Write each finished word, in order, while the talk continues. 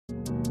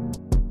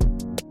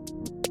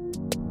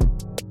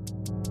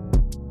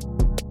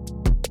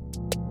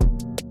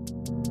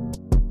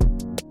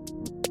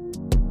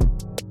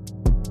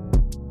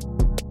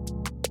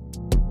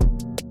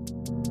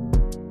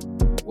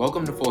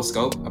Welcome to Full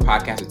Scope, a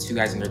podcast with two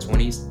guys in their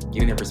 20s,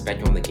 giving their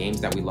perspective on the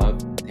games that we love,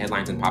 the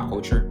headlines in pop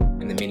culture,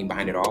 and the meaning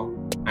behind it all.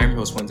 I'm your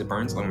host, Wenzel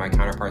Burns, along with my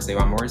counterpart,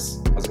 Savon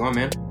Morris. How's it going,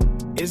 man?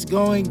 It's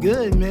going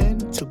good, man.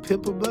 To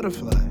pimp a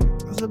butterfly.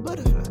 It's a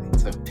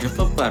butterfly. To pimp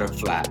a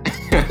butterfly.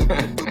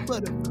 Pimp a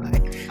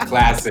butterfly.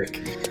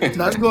 Classic.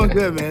 No, it's going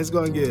good, man. It's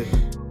going good.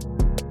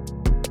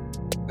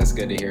 That's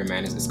good to hear,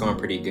 man. It's going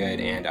pretty good,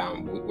 and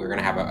we're going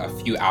to have a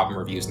few album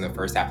reviews in the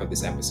first half of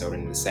this episode,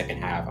 and in the second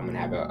half, I'm going to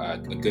have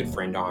a good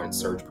friend on,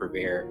 Serge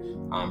Purveyor,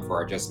 for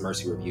our Just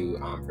Mercy review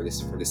for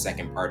the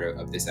second part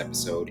of this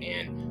episode.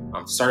 And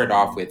started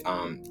off with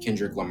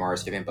Kendrick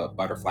Lamar's Give Him a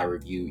Butterfly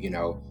review. You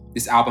know,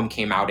 this album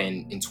came out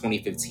in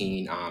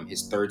 2015,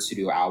 his third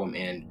studio album,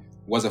 and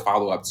was a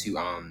follow-up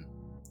to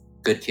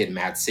Good Kid,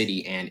 Mad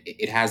City, and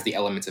it has the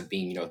elements of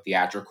being,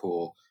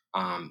 theatrical,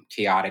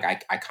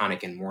 chaotic,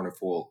 iconic, and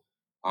mournful.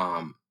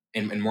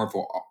 And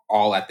mournful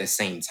all at the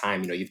same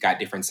time. You've got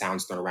different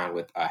sounds thrown around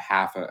with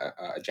half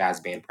a jazz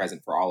band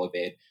present for all of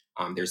it.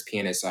 There's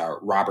pianist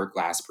Robert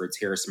Glasper,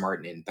 Terrace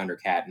Martin, and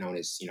Thundercat, known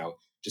as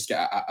just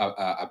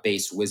a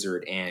bass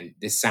wizard. And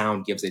this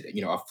sound gives it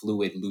a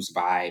fluid, loose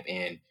vibe.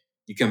 And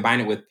you combine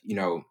it with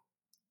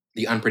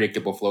the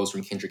unpredictable flows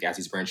from Kendrick as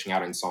he's branching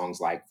out in songs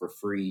like For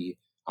Free,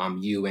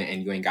 You,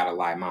 and You Ain't Gotta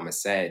Lie, Mama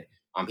Said.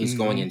 He's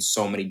going in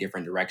so many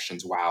different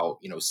directions while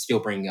still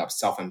bringing up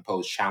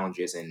self-imposed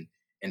challenges and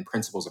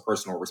principles of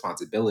personal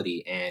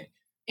responsibility. And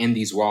in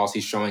these walls,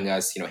 he's showing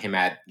us, him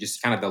at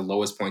just kind of the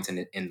lowest points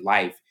in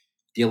life,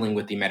 dealing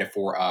with the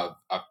metaphor of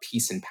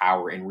peace and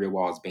power and real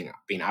walls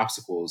being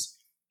obstacles.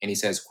 And he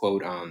says,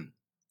 quote,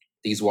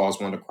 "These walls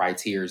want to cry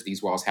tears.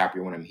 These walls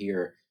happier when I'm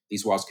here.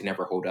 These walls can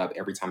never hold up.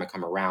 Every time I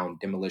come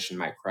around, demolition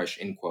might crush,"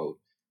 end quote.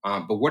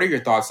 But what are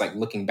your thoughts, like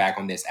looking back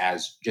on this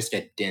as just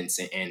a dense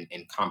and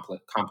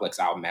complex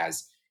album,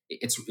 as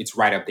it's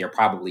right up there,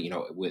 probably,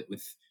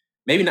 with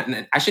maybe not.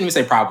 I shouldn't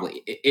even say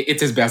probably.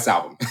 It's his best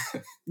album.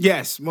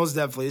 Yes, most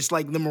definitely. It's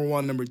like number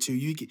one, number two.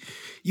 You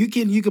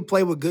can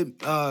play with Good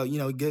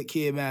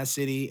Kid, Mad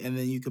City, and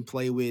then you can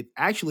play with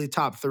actually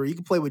top three. You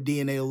can play with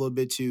DNA a little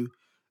bit too.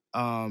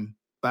 But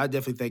I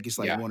definitely think it's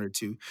like one or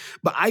two.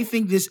 But I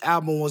think this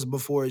album was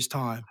before its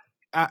time,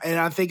 and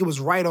I think it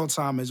was right on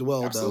time as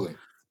well, Absolutely. though,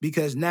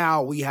 because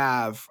now we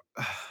have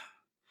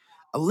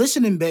a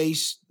listening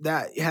base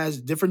that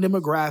has different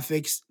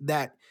demographics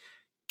that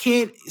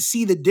can't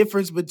see the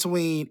difference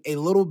between a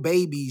Little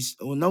Baby's.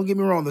 Well, don't get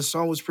me wrong, the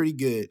song was pretty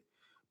good,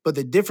 but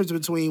the difference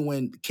between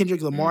when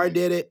Kendrick Lamar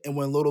did it and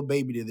when Little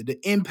Baby did it, the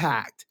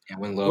impact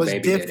when Lil was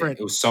Baby different.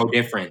 It was so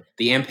different.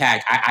 The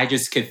impact, I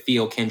just could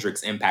feel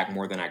Kendrick's impact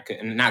more than I could.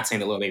 And not saying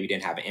that Lil Baby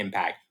didn't have an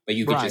impact, but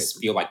you could just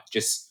feel like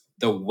just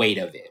the weight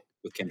of it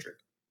with Kendrick.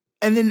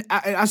 And then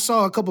I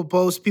saw a couple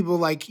posts, people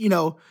like,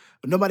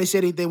 nobody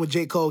said anything with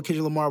J. Cole,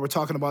 Kendrick Lamar were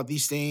talking about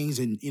these things,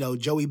 and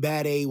Joey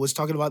Badass was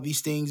talking about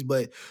these things,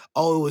 but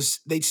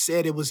they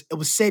said it was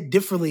said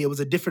differently. It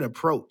was a different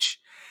approach.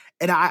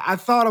 And I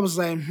thought, I was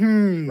like,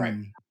 Right.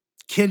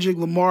 Kendrick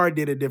Lamar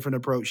did a different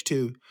approach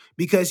too,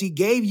 because he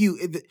gave you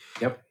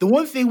the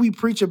one thing we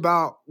preach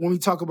about when we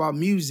talk about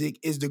music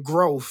is the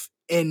growth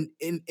and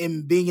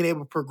being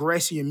able to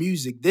progress in your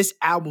music. This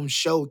album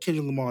showed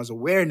Kendrick Lamar's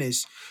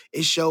awareness.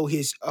 It showed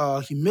his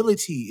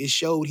humility. It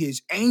showed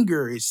his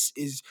anger. It's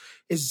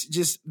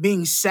just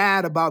being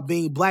sad about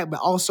being black,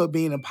 but also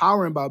being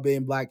empowering about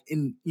being black.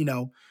 And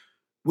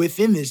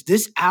within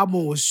this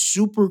album was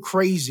super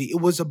crazy.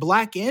 It was a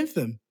black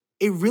anthem.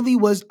 It really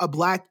was a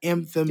black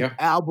anthem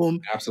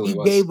album.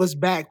 Absolutely, he gave us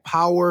back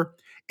power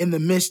in the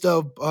midst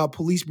of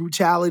police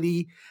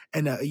brutality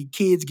and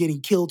kids getting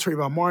killed.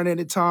 Trayvon Martin at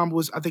the time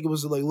I think it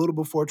was like a little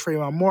before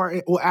Trayvon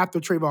Martin, or after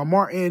Trayvon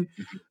Martin.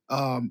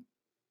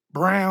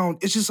 Brown.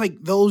 It's just like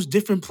those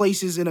different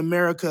places in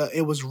America.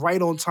 It was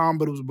right on time,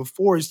 but it was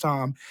before his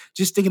time.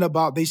 Just thinking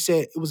about, they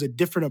said it was a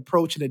different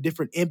approach and a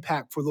different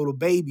impact for Little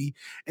Baby,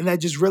 and that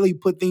just really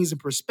put things in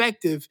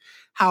perspective.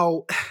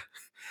 How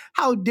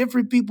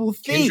different people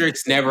think.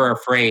 Kendrick's never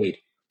afraid.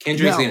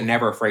 Kendrick's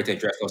never afraid to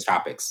address those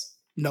topics.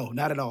 No,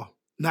 not at all.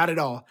 Not at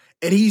all.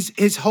 And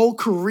his whole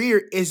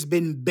career has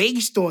been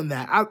based on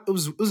that. It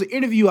was an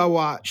interview I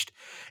watched,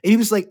 and he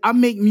was like, "I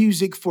make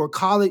music for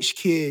college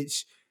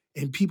kids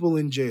and people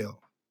in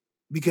jail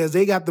because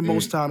they got the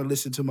most time to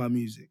listen to my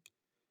music."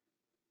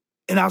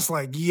 And I was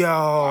like, "Yo,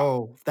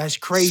 wow. That's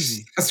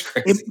crazy." That's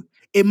crazy.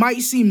 It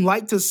might seem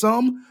light to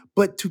some,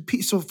 but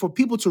so for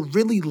people to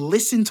really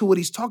listen to what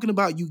he's talking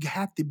about, you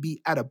have to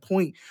be at a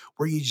point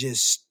where you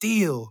just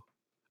still.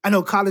 I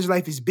know college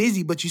life is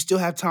busy, but you still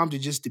have time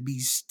to be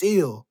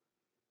still.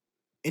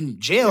 In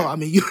jail, I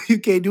mean, you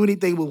can't do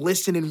anything but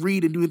listen and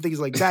read and doing things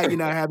like that. You're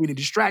not having any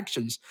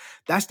distractions.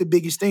 That's the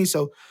biggest thing.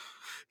 So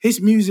his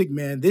music,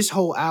 man, this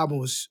whole album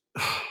was,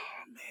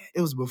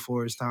 it was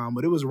before his time,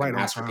 but it was right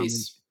on time.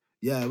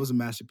 Yeah, it was a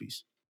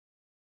masterpiece.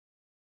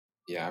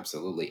 Yeah,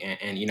 absolutely.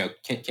 And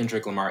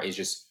Kendrick Lamar is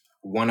just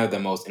one of the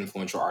most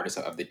influential artists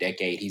of the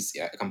decade. He's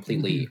a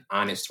completely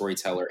honest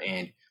storyteller,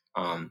 and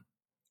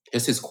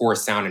just his core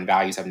sound and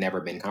values have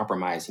never been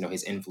compromised.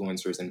 His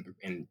influencers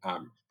and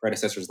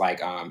predecessors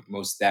like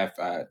Mos Def,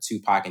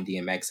 Tupac, and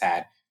DMX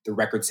had the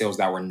record sales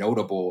that were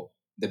notable,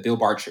 the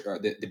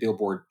the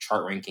Billboard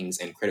chart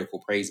rankings and critical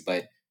praise,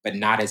 but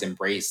not as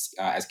embraced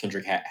as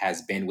Kendrick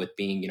has been with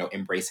being,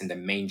 embraced in the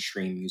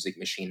mainstream music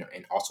machine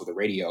and also the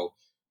radio.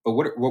 But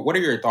what are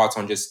your thoughts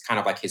on just kind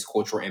of like his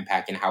cultural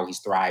impact and how he's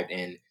thrived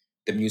in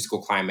the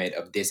musical climate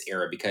of this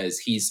era? Because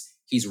he's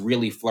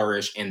really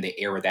flourished in the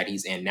era that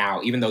he's in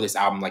now. Even though this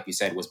album, like you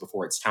said, was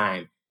before its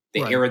time,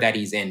 the Right. era that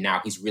he's in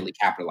now, he's really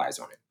capitalized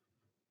on it.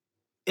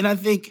 And I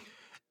think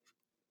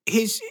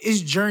his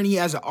journey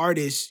as an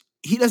artist,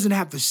 he doesn't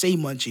have to say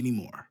much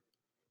anymore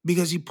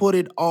because he put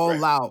it all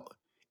Right. out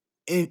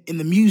in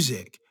the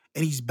music,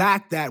 and he's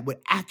backed that with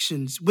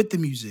actions with the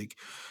music.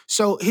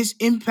 So his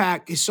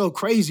impact is so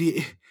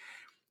crazy.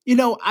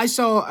 I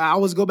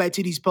always go back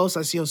to these posts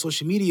I see on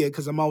social media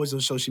because I'm always on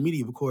social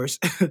media, of course,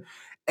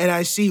 and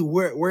I see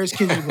where's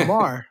Kendrick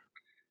Lamar,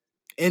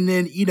 and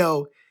then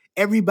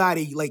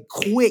everybody like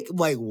quick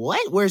like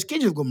what? Where's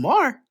Kendrick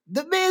Lamar?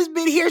 The man's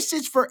been here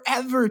since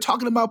forever,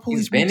 talking about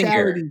He's police been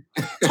here. brutality,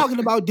 talking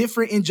about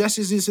different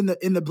injustices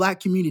in the black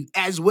community,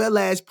 as well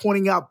as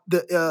pointing out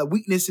the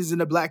weaknesses in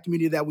the black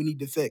community that we need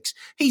to fix.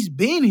 He's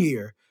been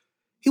here.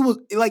 He was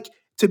like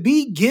to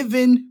be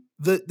given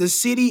the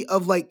city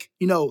of like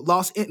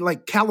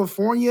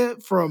California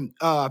from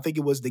I think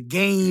it was The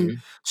Game, Mhm.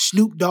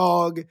 Snoop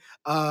Dogg,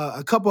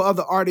 a couple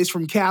other artists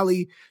from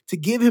Cali to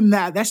give him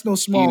that's no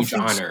small Huge feat.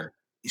 honor.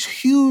 It's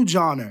huge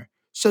honor.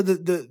 So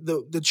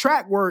the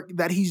track work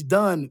that he's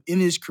done in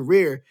his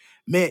career,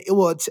 man, it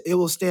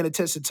will stand a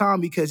test of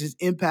time because his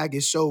impact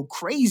is so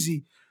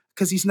crazy.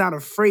 Because he's not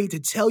afraid to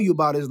tell you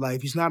about his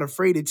life. He's not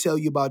afraid to tell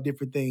you about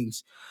different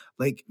things.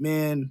 Like,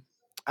 man,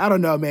 I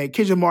don't know, man.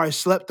 Kendrick Lamar is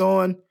slept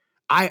on.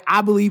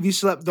 I believe he's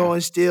slept Yeah.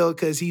 on still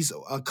because he's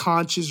a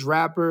conscious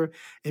rapper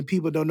and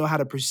people don't know how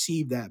to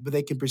perceive that, but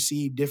they can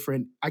perceive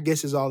different. I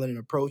guess it's all in an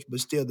approach, but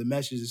still the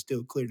message is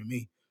still clear to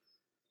me.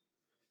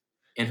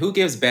 And who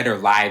gives better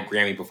live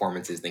Grammy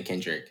performances than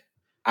Kendrick?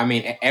 I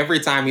mean, every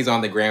time he's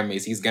on the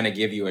Grammys, he's gonna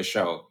give you a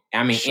show.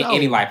 I mean,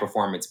 any Show. live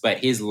performance, but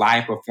his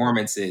live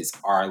performances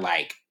are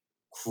like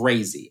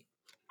crazy.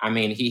 I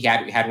mean, he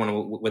had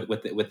one with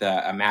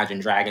the Imagine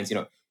Dragons.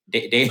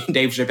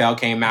 Dave Chappelle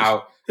came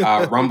out.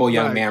 Rumble,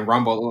 young Right. man,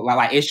 Rumble.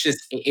 Like it's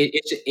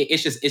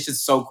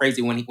just so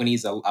crazy when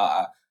he's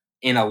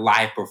in a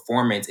live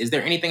performance. Is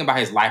there anything about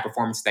his live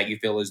performance that you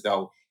feel as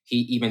though he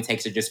even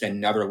takes it just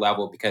another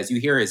level? Because you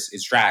hear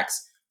his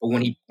tracks, but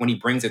when he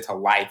brings it to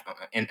life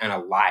in a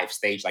live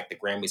stage like the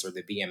Grammys or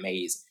the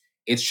VMAs,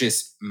 it's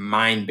just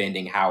mind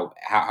bending how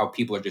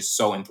people are just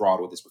so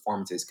enthralled with his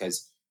performances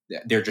because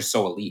they're just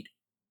so elite.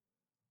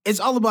 It's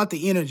all about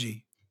the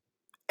energy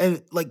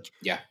and like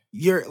Yeah,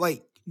 you're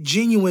like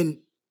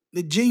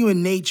the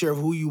genuine nature of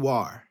who you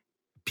are.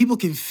 People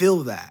can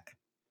feel that.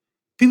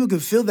 People can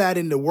feel that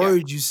in the yeah.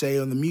 words you say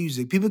on the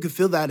music. People can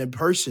feel that in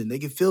person. They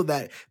can feel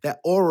that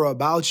aura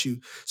about you.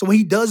 So when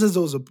he does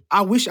those,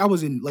 I wish I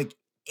was in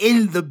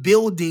the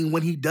building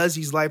when he does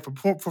these live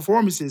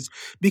performances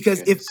because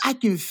if Goodness. I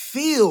can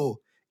feel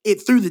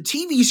it through the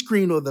TV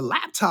screen or the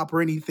laptop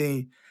or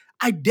anything,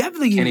 I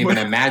definitely Can't even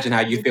imagine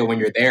how you feel when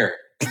you're there.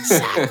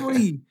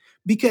 exactly.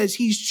 Because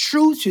he's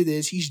true to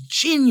this. He's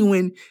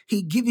genuine.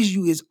 He gives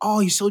you his all.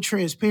 He's so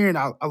transparent.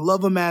 I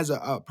love him as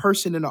a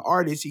person and an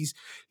artist.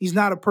 He's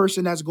not a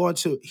person that's going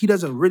to, he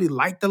doesn't really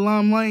like the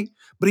limelight,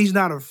 but he's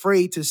not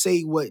afraid to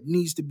say what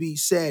needs to be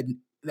said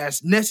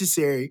that's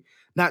necessary,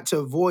 not to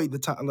avoid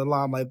the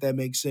limelight, if that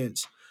makes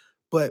sense.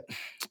 But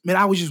man,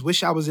 I would just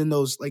wish I was in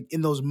those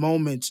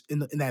moments in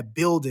that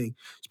building,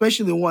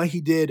 especially the one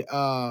he did.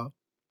 It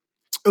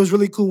was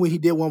really cool when he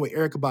did one with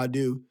Erica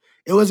Badu.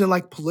 It wasn't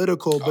like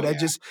political, but Oh I yeah.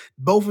 just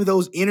both of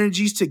those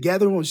energies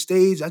together on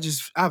stage. I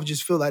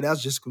just feel like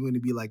that's just going to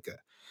be like a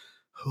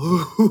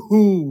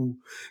Oh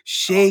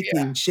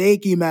yeah.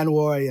 shaky man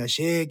warrior,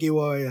 shaky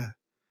warrior,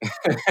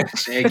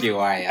 Shake you,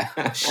 why?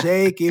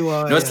 shaky No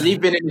warrior.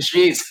 sleeping in the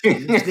streets.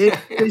 You sleep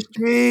in the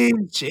street,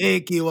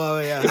 shaky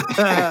warrior.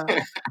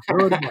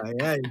 Good boy,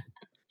 hey.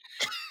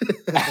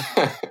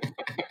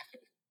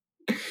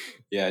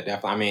 Yeah,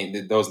 definitely. I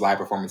mean, those live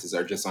performances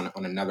are just on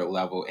another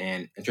level.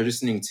 And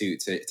transitioning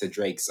to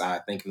Drake's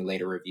 "Thank Me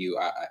Later" review,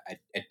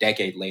 a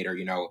decade later,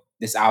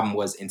 this album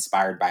was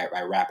inspired by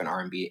rap and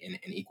R&B in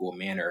an equal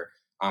manner,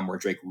 where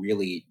Drake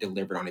really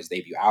delivered on his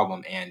debut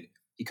album, and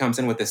he comes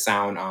in with a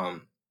sound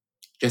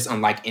just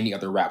unlike any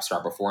other rap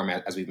star before him,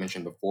 as we've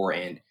mentioned before.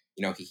 And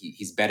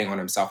he's betting on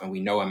himself, and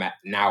we know him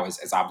now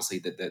as obviously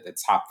the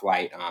top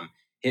flight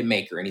hit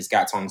maker. And he's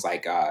got songs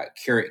like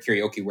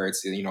Karaoke, where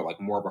it's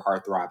like more of a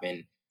heartthrob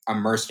and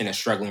immersed in a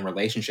struggling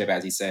relationship,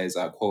 as he says,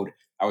 quote,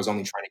 I was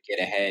only trying to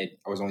get ahead.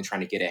 I was only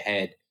trying to get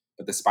ahead,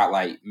 but the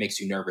spotlight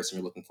makes you nervous and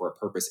you're looking for a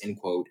purpose, end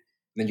quote.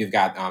 And then you've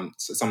got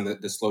some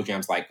of the slow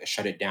jams like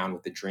Shut It Down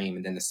with The Dream,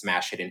 and then the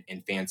smash hit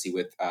in Fancy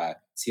with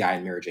T.I.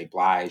 and Mary J.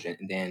 Blige. And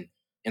then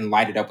in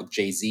Light It Up with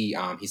Jay-Z,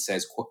 he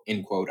says,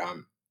 end quote,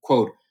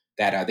 quote,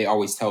 that they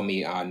always tell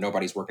me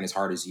nobody's working as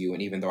hard as you.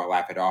 And even though I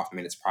laugh it off, I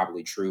mean, it's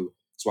probably true.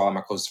 So while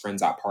my closest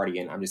friends out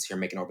partying, I'm just here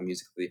making all the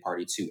music for the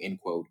party too, end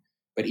quote.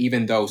 But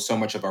even though so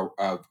much of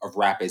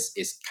rap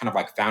is kind of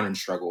like found in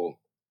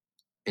struggle,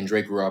 and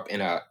Drake grew up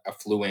in a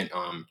affluent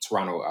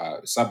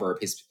Toronto suburb.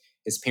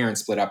 His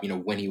parents split up,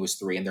 when he was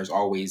 3, and there's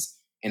always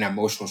an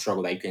emotional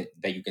struggle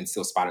that you can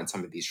still spot in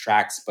some of these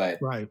tracks. But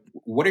Right.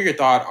 what are your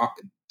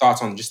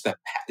thoughts on just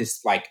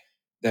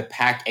the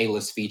packed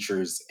A-list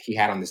features he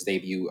had on this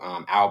debut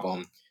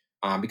album?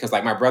 Because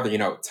like my brother,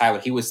 Tyler,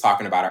 he was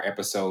talking about our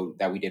episode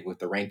that we did with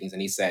the rankings,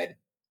 and he said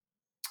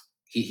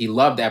he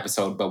loved the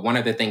episode, but one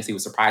of the things he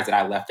was surprised that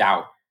I left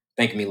out,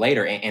 Thank Me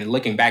Later, and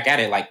looking back at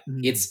it, like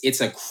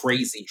it's a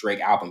crazy Drake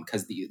album,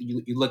 because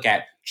you look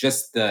at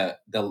just the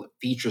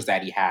features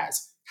that he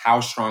has, how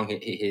strong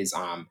his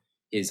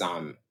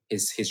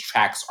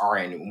tracks are,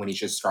 and when he's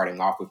just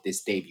starting off with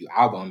this debut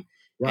album,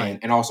 Right.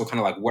 and also kind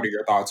of like, what are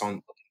your thoughts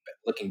on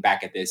looking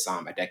back at this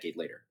a decade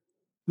later?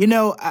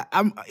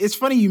 I'm. It's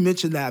funny you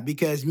mentioned that,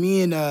 because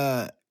me and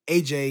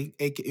AJ,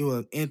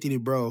 Anthony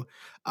Bro,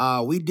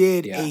 we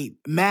did a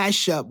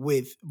mashup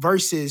with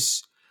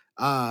versus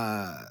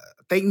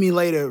Thank Me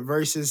Later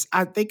versus,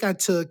 I think I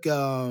took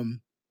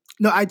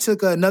I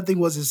took Nothing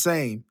Was the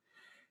Same.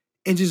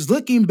 And just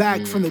looking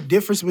back from the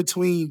difference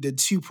between the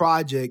two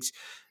projects,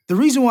 the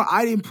reason why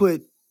I didn't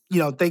put,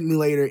 Thank Me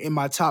Later in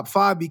my top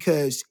 5,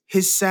 because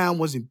his sound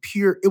wasn't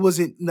pure. It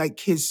wasn't like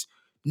his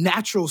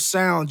natural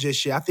sound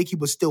just yet. I think he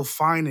was still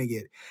finding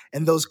it.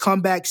 And those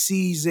Comeback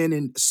Season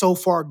and So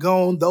Far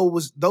Gone,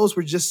 those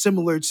were just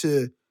similar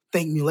to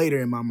Thank Me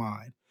Later in my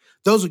mind.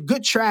 Those were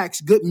good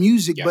tracks, good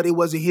music, but it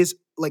wasn't his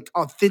like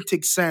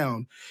authentic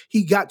sound.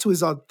 He got to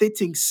his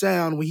authentic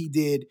sound when he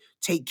did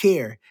Take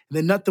Care. And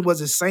then Nothing Was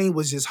the Same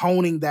was just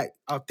honing that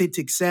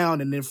authentic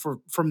sound. And then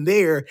from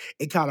there,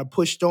 it kind of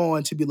pushed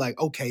on to be like,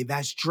 okay,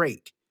 that's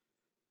Drake.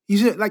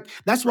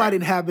 That's why I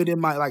didn't have it in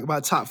my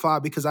top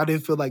 5, because I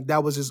didn't feel like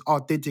that was his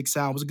authentic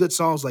sound. It was good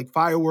songs like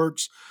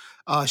Fireworks,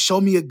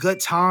 Show Me a Good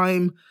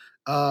Time,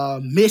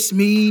 Miss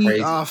Me,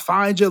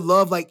 Find Your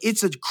Love. Like,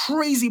 it's a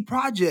crazy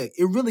project.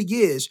 It really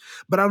is.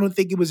 But I don't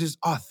think it was his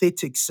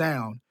authentic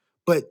sound.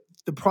 But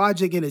the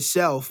project in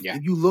itself,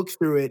 if you look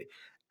through it,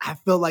 I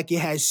felt like it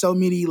had so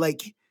many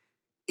like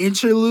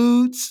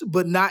interludes,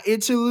 but not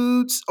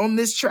interludes on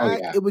this track.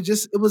 It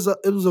was a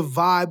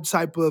vibe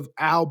type of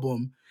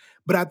album.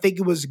 But I think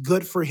it was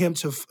good for him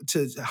to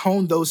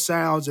hone those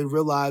sounds and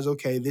realize,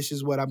 okay, this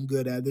is what I'm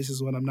good at. This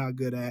is what I'm not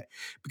good at.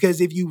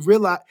 Because if you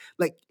realize,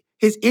 like,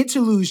 his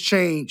interludes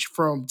change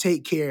from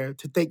Take Care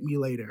to Thank Me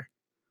Later.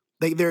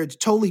 Like, they're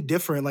totally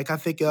different. Like, I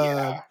think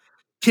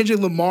Kendrick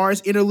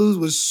Lamar's interludes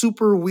was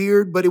super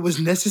weird, but it was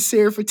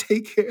necessary for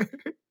Take Care.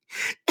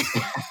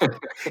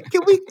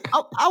 Can we?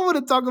 I want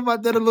to talk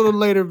about that a little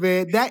later,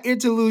 man. That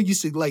interlude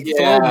used to throw me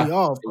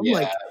off. I'm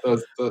like,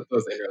 those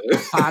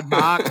interludes. Hot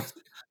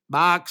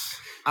box,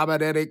 I'm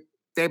an addict.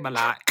 They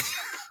lot.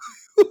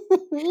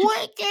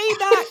 What?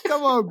 K-Dot?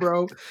 Come on,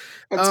 bro.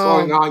 What's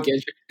going on,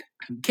 Kendrick?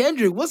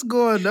 Kendrick, what's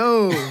going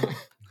on?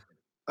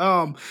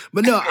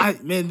 But no,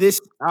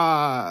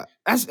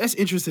 that's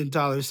interesting.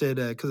 Tyler said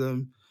that,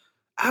 because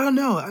I don't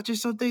know. I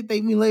just don't think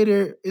Thank Me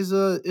Later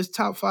is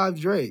top 5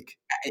 Drake.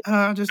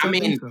 I just don't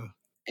think so.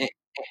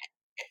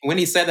 When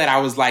he said that, I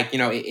was like,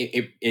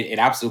 it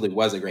absolutely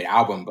was a great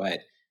album, but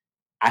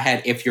I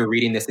had If You're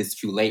Reading This, It's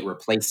Too Late,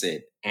 replace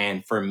it.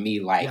 And for me,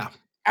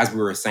 as we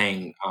were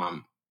saying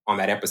on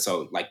that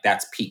episode, like,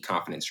 that's peak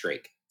confidence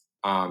Drake.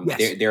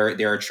 Yes.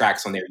 There are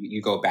tracks on there,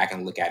 you go back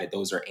and look at it,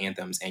 those are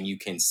anthems, and you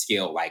can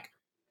still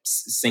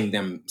sing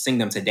them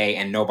today,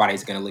 and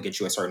nobody's going to look at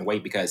you a certain way,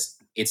 because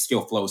it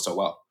still flows so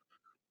well.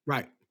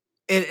 Right.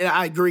 And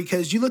I agree,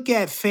 because you look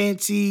at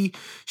Fancy,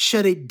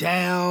 Shut It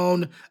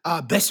Down,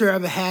 Best I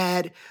Ever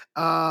Had,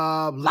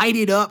 Light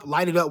It Up.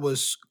 Light It Up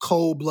was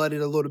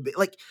cold-blooded a little bit.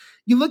 Like,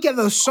 you look at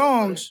those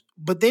songs,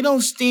 but they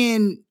don't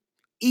stand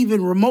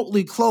even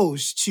remotely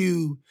close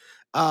to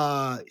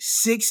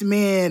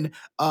 6-man,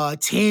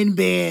 10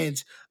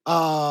 bands,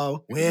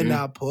 When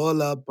I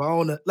Pull Up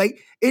on it.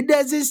 Like, it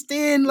doesn't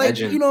stand like,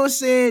 Legend. You know what I'm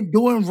saying,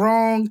 Doing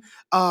Wrong,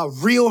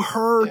 Real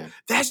Her. Yeah.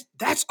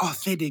 That's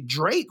authentic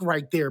Drake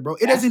right there, bro.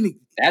 That's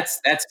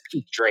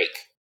peak Drake.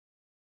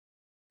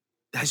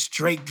 That's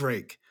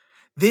Drake.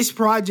 This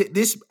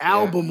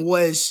album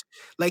was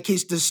like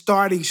the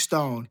starting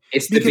stone.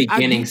 It's the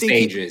beginning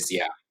stages,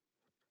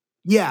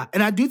 Yeah,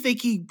 and I do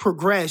think he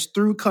progressed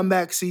through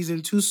Comeback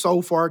Season to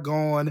So Far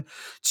Gone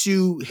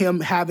to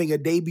him having a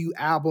debut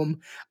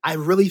album. I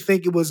really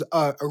think it was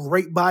a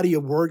great body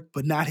of work,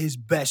 but not his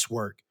best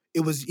work.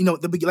 It was,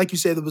 like you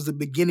said, it was the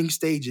beginning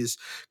stages.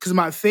 Because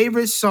my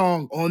favorite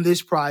song on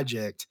this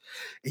project,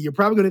 and you're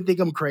probably going to think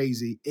I'm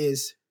crazy,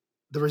 is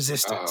The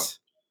Resistance.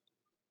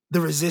 The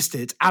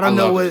Resistance. I don't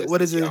know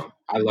what is it.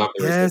 I love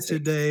The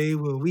Yesterday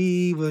when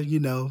we were,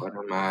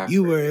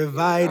 you were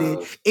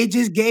invited. It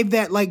just gave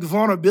that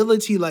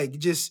vulnerability,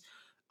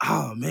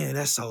 oh man,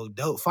 that's so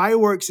dope.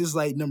 Fireworks is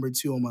number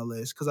 2 on my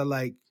list, because I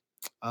like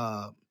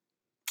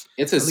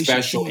it's a Alicia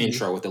special Keys.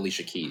 Intro with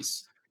Alicia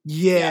Keys.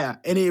 Yeah,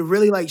 and it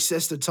really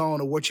sets the tone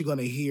of what you're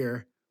gonna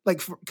hear.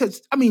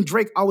 Because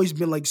Drake always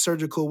been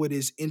surgical with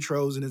his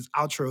intros and his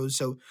outros.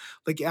 So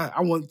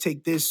I want to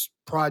take this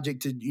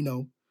project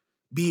to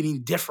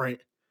being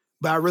different.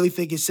 but I really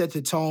think it set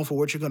the tone for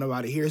what you're going to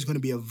about to hear. It's going to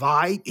be a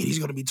vibe, and he's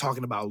going to be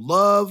talking about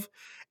love,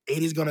 and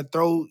he's going to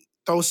throw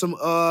some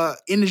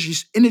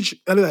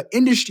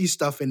industry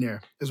stuff in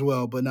there as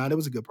well. But nah, it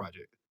was a good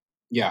project.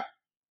 Yeah,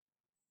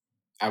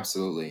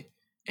 absolutely.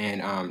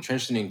 And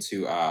transitioning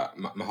to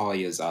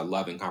Mahalia's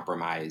Love and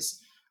Compromise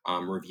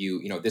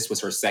review, this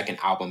was her second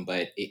album,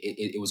 but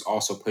it was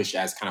also pushed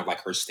as kind of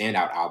like her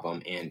standout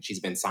album. And she's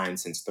been signed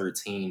since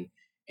 13,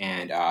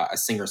 and a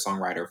singer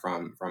songwriter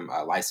from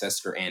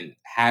Leicester, and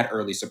had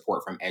early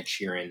support from Ed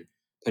Sheeran,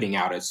 putting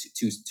out a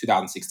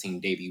 2016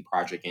 debut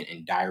project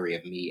in Diary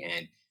of Me.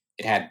 And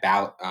it had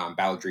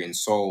balladry and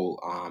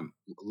soul.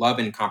 Love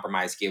and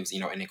Compromise gives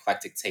an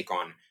eclectic take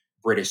on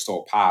British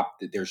soul pop.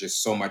 There's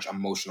just so much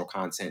emotional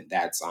content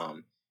that's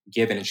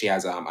given, and she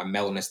has a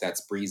mellowness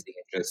that's breezy,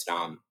 and just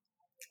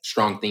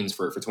strong themes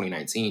for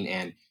 2019.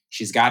 And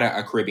she's got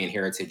a Caribbean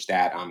heritage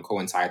that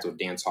coincides with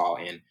dancehall.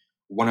 And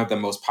one of the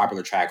most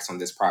popular tracks on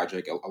this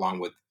project, along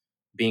with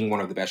being one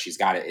of the best she's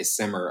got, it is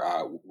Simmer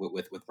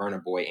with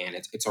Burna Boy. And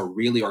it's a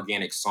really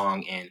organic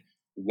song, and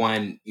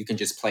one you can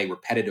just play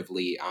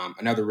repetitively.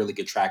 Another really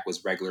good track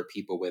was Regular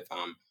People with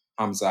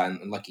Hamza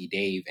and Lucky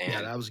Dave. And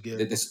yeah, that was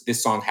good.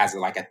 This song has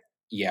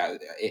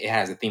it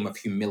has a theme of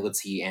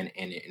humility and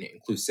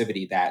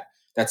inclusivity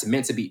that's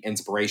meant to be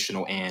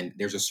inspirational. And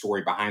there's a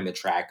story behind the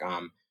track.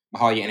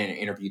 Mahalia in an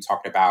interview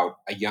talked about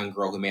a young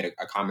girl who made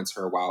a comment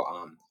to her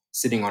while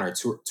sitting on her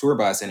tour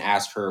bus, and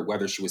asked her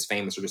whether she was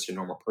famous or just a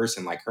normal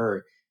person like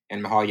her.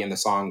 And Mahalia in the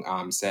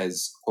song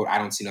says, quote, "I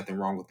don't see nothing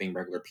wrong with being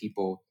regular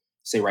people.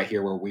 Say right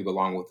here where we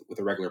belong with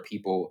the regular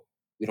people.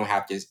 We don't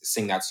have to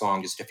sing that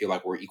song just to feel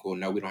like we're equal.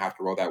 No, we don't have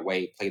to roll that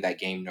way, play that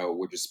game. No,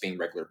 we're just being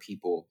regular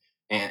people."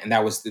 And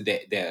that was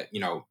the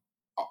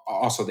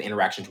also the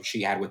interactions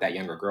she had with that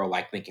younger girl,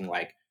 like thinking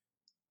like,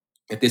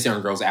 if this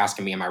young girl's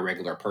asking me, am I a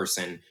regular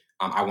person?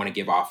 I want to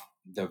give off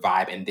the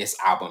vibe in this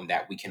album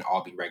that we can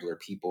all be regular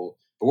people.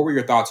 But what were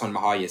your thoughts on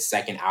Mahalia's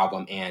second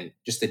album and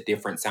just the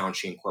different sound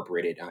she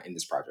incorporated in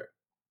this project?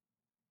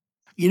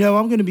 I'm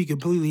going to be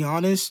completely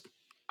honest.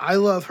 I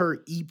love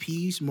her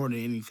EPs more than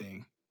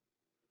anything.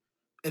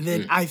 And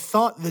then I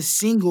thought the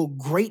single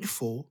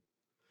Grateful,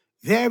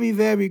 very,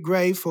 very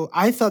grateful,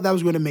 I thought that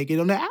was going to make it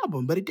on the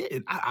album, but it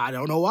didn't. I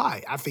don't know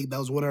why. I think that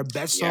was one of her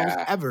best songs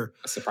ever.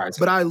 Surprising.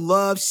 But I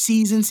love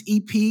Seasons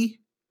EP.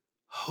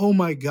 Oh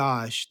my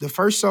gosh. The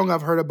first song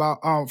I've heard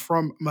about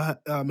from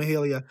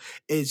Mahalia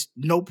is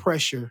No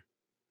Pressure.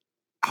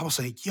 I was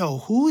like, yo,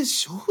 who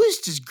is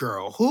this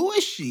girl? Who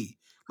is she?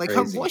 Like,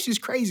 her voice is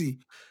crazy.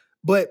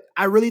 But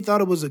I really thought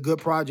it was a good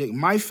project.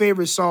 My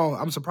favorite song,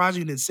 I'm surprised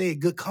you didn't say it,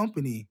 Good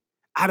Company.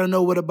 I don't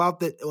know what about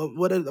the song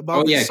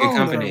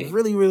that I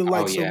really, really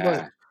like so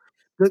much.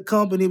 Good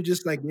Company was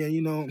just like,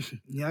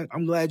 yeah,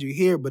 I'm glad you're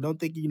here, but don't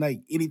think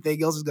like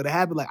anything else is gonna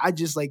happen. Like, I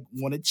just like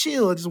want to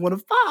chill, I just want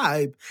to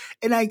vibe.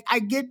 And I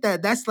get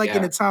that. That's like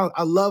in a time,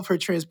 I love her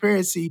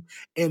transparency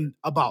and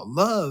about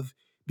love,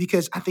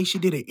 because I think she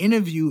did an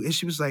interview and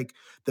she was like,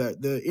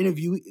 the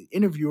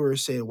interviewer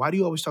said, "Why do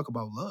you always talk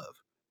about love?"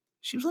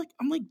 She was like,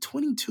 "I'm like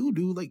 22,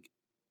 dude. Like,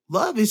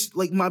 love is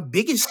like my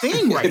biggest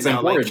thing right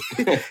now. Like,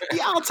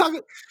 I'll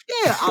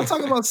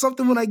talk about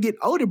something when I get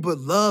older, but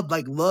love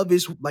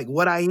is like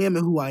what I am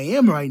and who I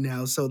am right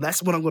now. So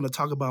that's what I'm going to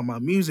talk about in my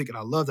music." And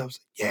I love that. I was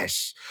like,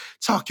 yes,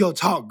 talk your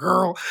talk,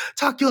 girl.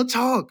 Talk your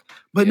talk.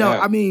 But no,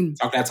 I mean,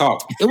 talk that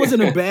talk. It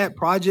wasn't a bad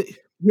project.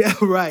 Yeah,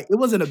 right. It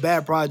wasn't a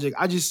bad project.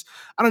 I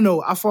don't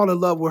know. I fall in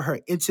love with her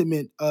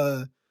intimate,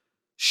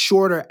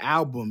 shorter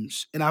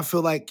albums. And I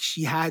feel like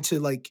she had to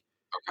like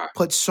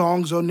put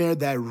songs on there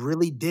that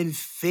really didn't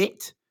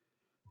fit.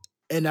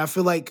 And I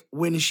feel like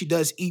when she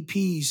does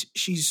EPs,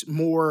 she's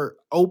more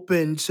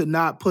open to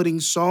not putting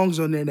songs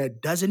on there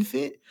that doesn't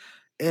fit.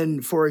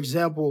 And for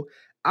example,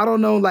 I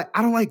don't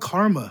like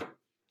Karma.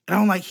 And I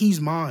don't like He's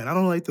Mine. I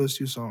don't like those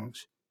two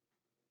songs.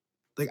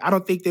 Like, I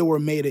don't think they were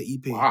made an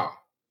EP. Wow.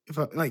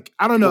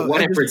 I don't know.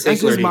 What in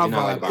particular did you not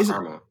like about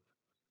Karma?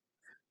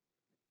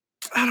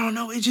 I don't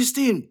know. It just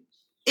didn't.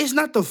 It's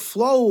not the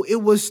flow.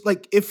 It was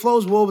like, it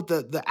flows well with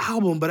the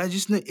album, but it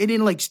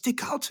didn't like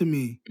stick out to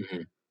me.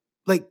 Mm-hmm.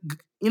 Like,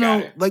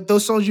 like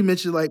those songs you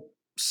mentioned, like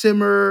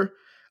Simmer,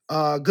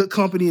 Good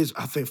Company is,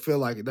 I feel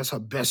like that's her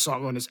best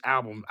song on this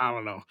album. I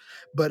don't know.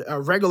 But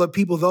Regular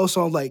People, those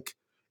songs, like,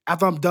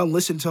 after I'm done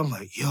listening to them, I'm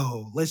like,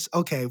 yo,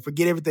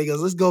 forget everything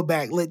else. Let's go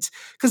back.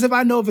 Because if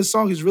I know if a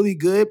song is really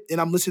good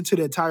and I'm listening to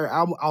the entire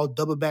album, I'll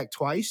double back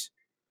twice.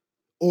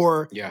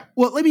 Or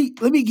well, let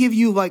me give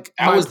you like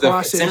that was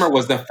process. Simmer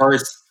was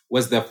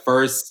the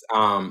first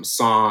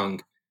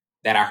song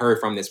that I heard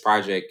from this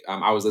project.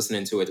 I was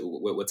listening to it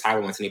with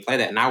Tyler once, and he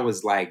played that, and I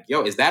was like,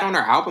 "Yo, is that on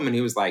her album?" And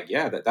he was like,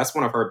 "Yeah, that's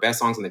one of her best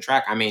songs on the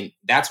track." I mean,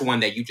 that's one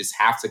that you just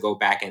have to go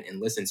back and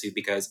listen to,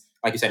 because,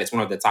 like you said, it's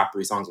one of the top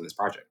 3 songs on this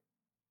project.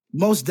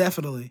 Most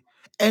definitely,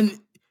 and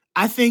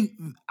I think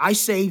I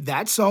saved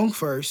that song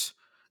first.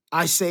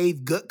 I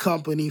saved Good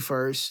Company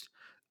first.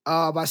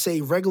 I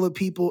say Regular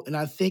People, and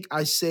I think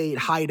I say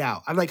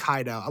Hideout. I like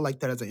Hideout. I like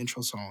that as an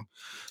intro song.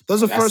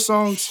 Those are first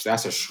songs.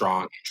 That's a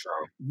strong intro.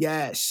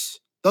 Yes.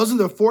 Those are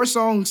the 4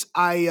 songs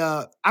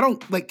I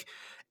don't like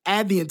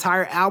add the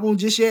entire album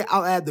just yet.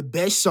 I'll add the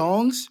best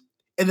songs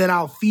and then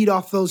I'll feed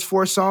off those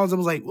 4 songs. I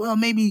was like, well,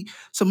 maybe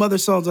some other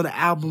songs on the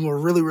album are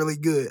really, really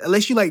good.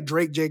 Unless you like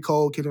Drake, J.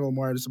 Cole, Kendrick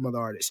Lamar, and some other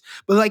artists.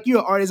 But like you're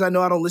an artist I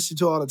know I don't listen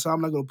to all the time.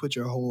 I'm not gonna put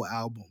your whole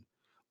album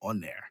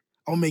on there.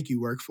 I'll make you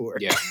work for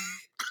it. Yeah.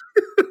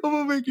 I'm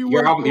gonna make you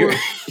Your work album, for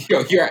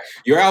it.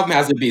 your album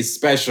has to be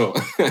special.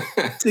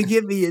 To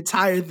get the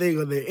entire thing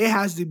on there. It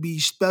has to be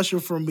special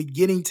from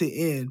beginning to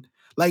end.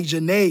 Like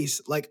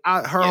Janae's, like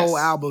her whole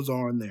Yes. albums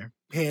are on there,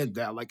 hands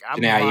down. Like I'm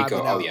Jhené Aiko.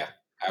 vibing Oh out. yeah,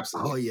 Oh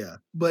absolutely. yeah,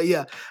 but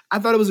yeah, I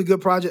thought it was a good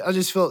project. I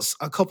just felt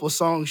a couple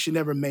songs she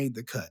never made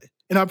the cut,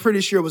 and I'm pretty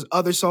sure it was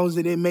other songs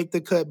that didn't make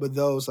the cut, but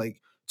those like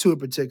 2 in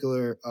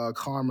particular,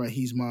 Karma,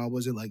 He's Mine,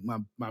 wasn't like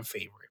my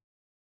favorite.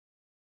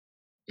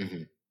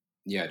 Hmm.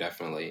 Yeah,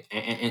 definitely.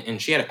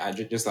 And she had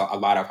just a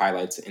lot of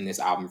highlights in this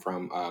album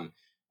from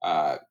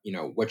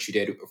what you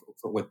did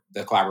with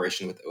the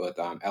collaboration with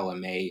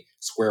LMA,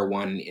 Square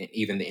One, and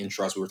even the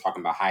intros. We were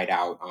talking about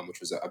Hideout, which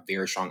was a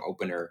very strong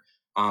opener.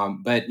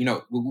 But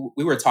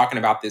we were talking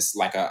about this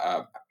like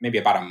maybe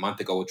about a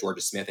month ago with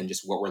Georgia Smith, and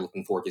just what we're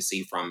looking forward to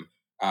see from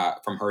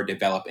her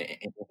develop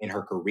in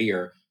her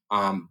career.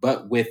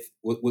 But with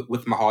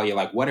Mahalia,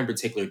 like what in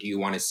particular do you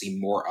want to see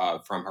more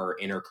of from her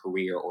in her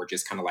career, or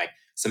just kind of like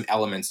some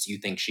elements you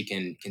think she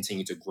can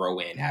continue to grow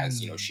in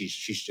as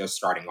she's just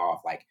starting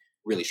off like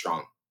really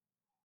strong?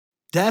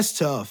 That's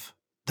tough.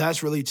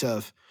 That's really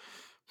tough.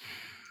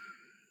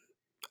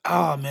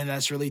 Oh man,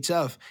 that's really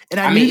tough.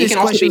 And I I knew mean, this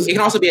question was it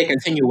can also be a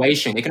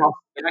continuation. It can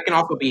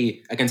also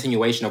be a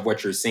continuation of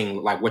what you're seeing,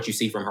 like what you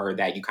see from her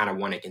that you kind of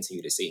want to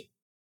continue to see.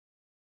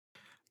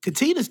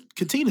 continue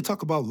to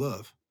talk about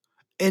love.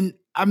 And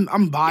I'm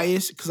Yeah.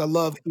 biased because I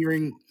love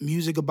hearing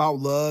music about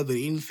love and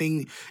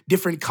anything,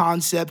 different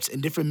concepts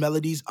and different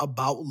melodies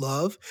about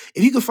love.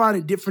 If you can find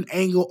a different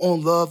angle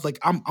on love, like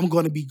I'm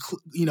going to be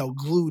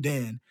glued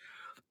in.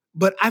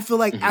 But I feel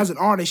like Hmm. as an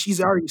artist,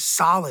 she's already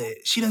solid.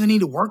 She doesn't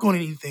need to work on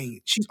anything.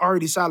 She's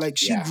already solid. Like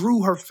she Yeah.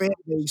 grew her fan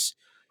base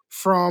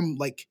from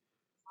like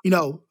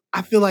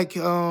I feel like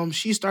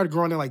she started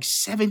growing at like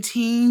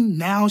 17.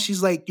 Now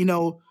she's like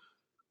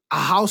a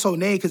household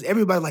name because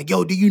everybody like,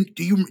 yo, do you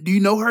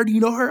know her? Do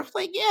you know her? I'm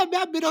like, yeah,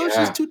 man, I've been on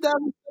since Yeah.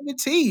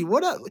 2017.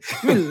 What up?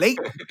 You're late,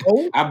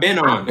 bro. I've been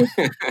I on. put,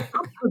 I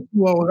put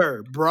you on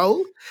her,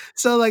 bro.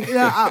 So like,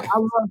 yeah, I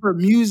love her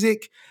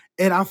music,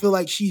 and I feel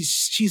like she's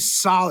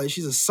solid.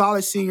 She's a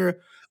solid singer,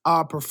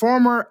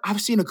 performer. I've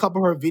seen a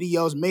couple of her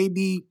videos,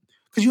 maybe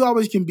because you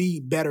always can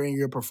be better in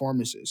your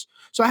performances.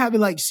 So I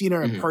haven't like seen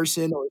her in Hmm.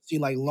 person or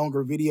seen like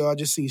longer video. I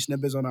just seen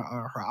snippets on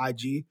her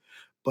IG.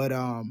 But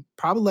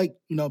probably like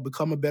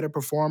become a better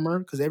performer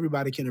because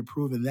everybody can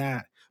improve in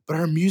that. But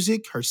her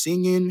music, her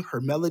singing,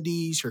 her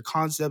melodies, her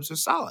concepts are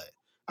solid.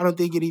 I don't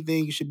think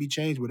anything should be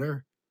changed with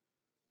her.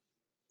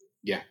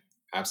 Yeah,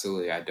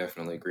 absolutely. I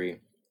definitely agree.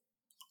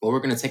 Well, we're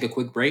going to take a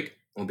quick break.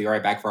 We'll be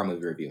right back for our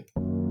movie review.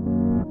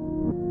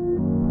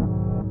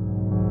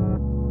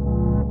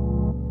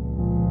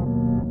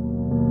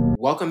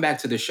 Welcome back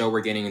to the show.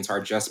 We're getting into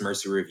our Just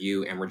Mercy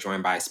review, and we're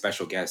joined by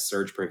special guest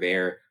Serge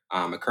Prever,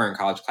 a current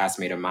college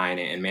classmate of mine.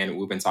 And man,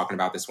 we've been talking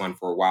about this one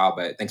for a while,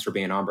 but thanks for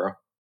being on, bro.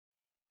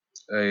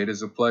 Hey, it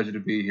is a pleasure to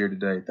be here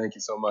today. Thank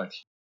you so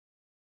much.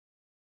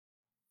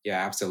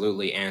 Yeah,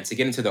 absolutely. And to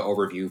get into the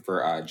overview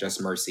for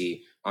Just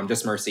Mercy,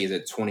 Just Mercy is a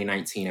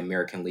 2019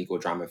 American legal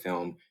drama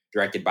film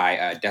directed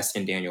by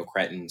Destin Daniel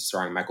Cretton,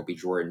 starring Michael B.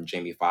 Jordan,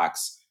 Jamie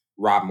Foxx,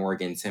 Rob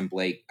Morgan, Tim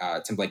Blake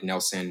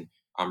Nelson,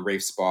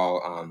 Rafe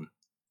Spall,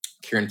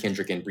 Kieran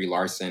Kendrick, and Brie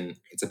Larson.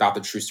 It's about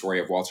the true story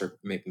of Walter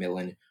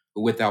McMillan,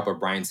 who, with the help of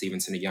Brian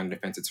Stevenson, a young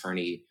defense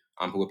attorney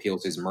who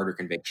appeals his murder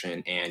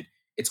conviction. And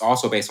it's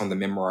also based on the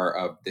memoir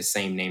of the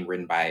same name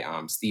written by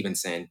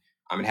Stevenson.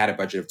 It had a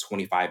budget of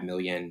 $25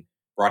 million,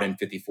 brought in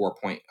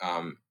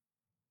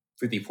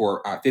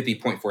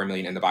 50.4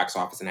 million in the box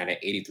office, and had an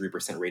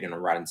 83% rating on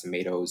Rotten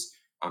Tomatoes.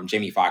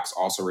 Jamie Foxx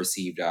also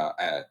received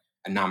a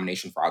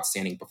nomination for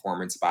Outstanding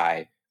Performance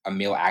by a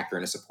male actor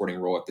in a supporting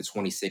role at the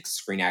 26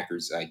 Screen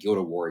Actors Guild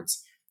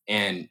Awards.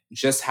 And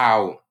just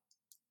how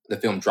the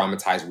film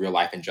dramatized real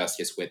life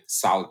injustice with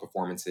solid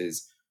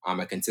performances,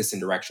 a consistent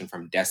direction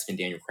from Destin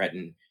Daniel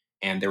Cretton,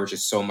 and there was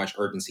just so much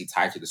urgency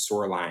tied to the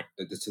storyline.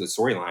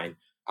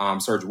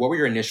 Serge, what were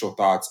your initial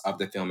thoughts of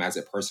the film as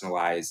it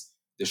personalized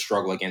the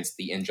struggle against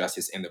the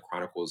injustice and the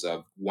chronicles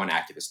of one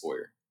activist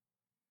lawyer?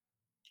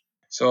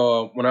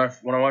 So when I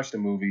watched the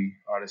movie,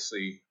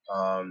 honestly,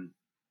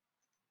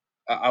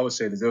 I would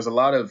say that there was a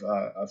lot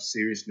of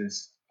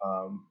seriousness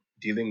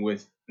dealing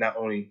with not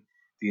only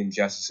the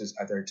injustices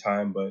at their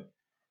time, but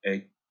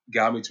it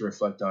got me to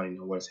reflect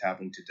on what is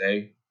happening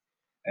today.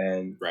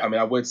 And I Right. mean,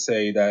 I would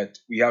say that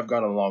we have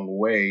gone a long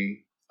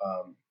way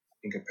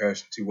in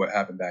comparison to what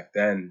happened back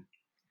then.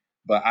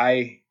 But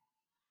I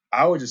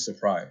was just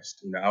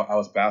surprised. I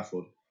was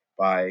baffled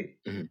by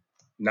Mhm.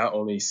 not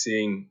only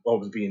seeing what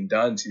was being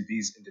done to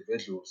these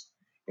individuals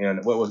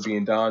and what was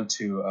being done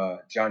to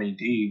Johnny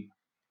D,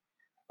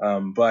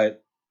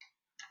 but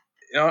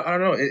I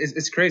don't know.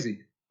 It's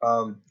crazy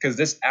because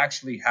this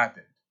actually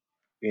happened.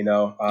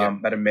 Yeah.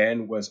 that a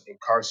man was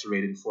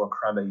incarcerated for a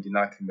crime that he did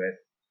not commit.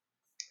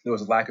 There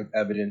was a lack of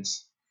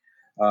evidence.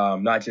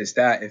 Not just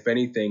that, if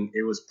anything,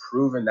 it was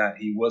proven that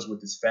he was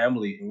with his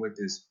family and with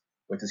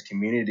his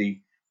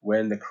community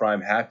when the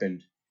crime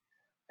happened,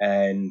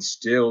 and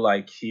still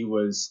like he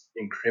was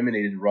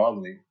incriminated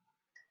wrongly.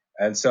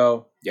 And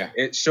so Yeah.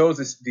 it shows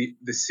us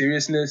the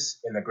seriousness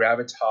and the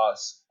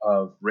gravitas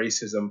of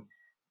racism,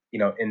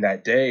 in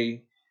that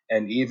day.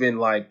 And even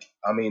like,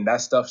 I mean,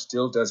 that stuff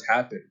still does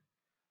happen.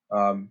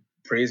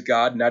 Praise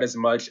God, not as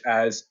much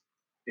as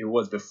it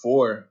was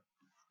before,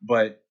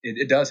 but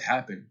it does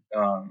happen.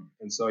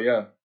 And so,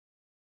 yeah.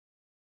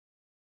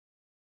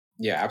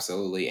 Yeah,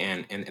 absolutely,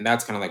 and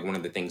that's kind of like one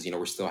of the things,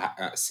 we're still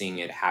seeing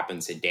it happen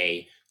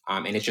today,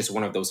 and it's just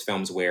one of those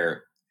films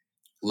where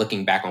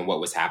looking back on what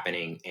was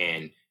happening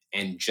and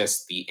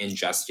just the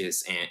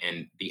injustice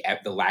and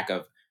the lack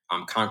of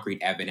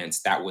concrete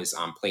evidence that was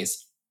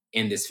placed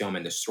in this film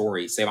and the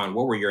story. Savon,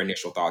 what were your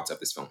initial thoughts of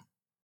this film?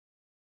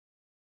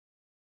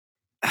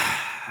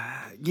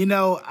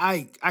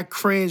 I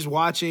cringe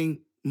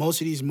watching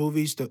most of these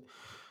movies.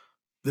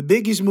 The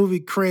biggest movie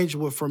cringe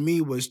for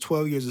me was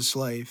 12 Years a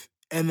Slave.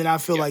 And then I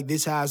feel Yeah, like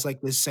this has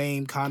like the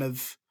same kind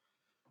of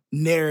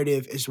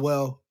narrative as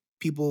well.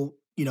 People,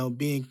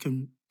 being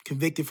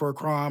convicted for a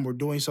crime or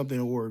doing something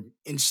or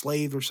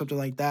enslaved or something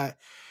like that.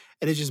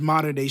 And it's just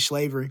modern day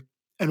slavery.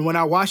 And when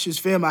I watched this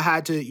film, I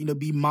had to,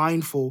 be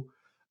mindful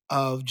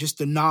of just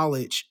the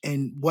knowledge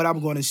and what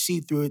I'm going to see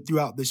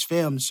throughout this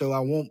film. So I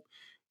won't,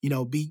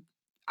 be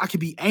I could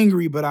be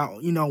angry, but I,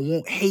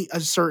 won't hate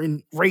a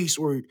certain race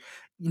or,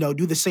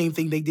 do the same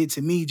thing they did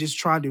to me, just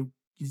trying to,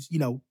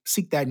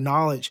 seek that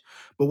knowledge.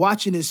 But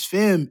watching this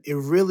film, it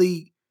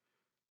really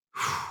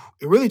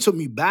took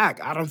me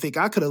back. I don't think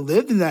I could have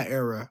lived in that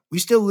era. We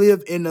still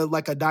live in a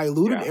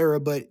diluted yeah,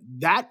 era, but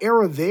that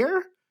era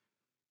there,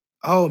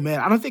 oh man,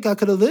 I don't think I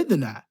could have lived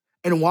in that.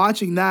 And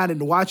watching that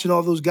and watching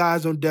all those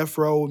guys on death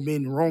row and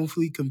being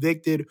wrongfully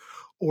convicted,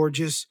 or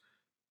just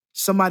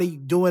somebody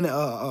doing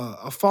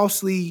a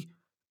falsely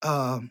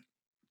um,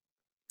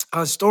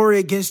 a story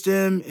against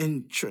them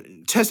and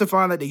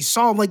testifying that they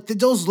saw 'em, like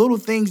those little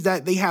things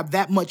that they have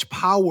that much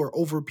power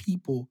over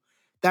people,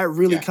 that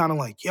really yeah. kind of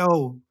like,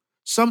 yo,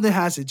 something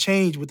has to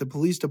change with the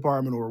police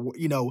department, or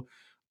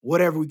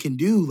whatever we can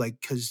do,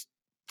 like, because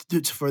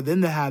for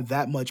them to have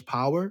that much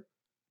power,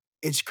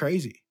 it's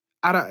crazy.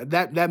 I don't,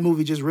 that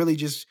movie just really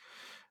just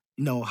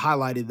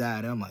highlighted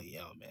that. And I'm like,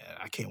 yo, man,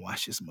 I can't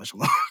watch this much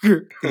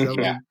longer because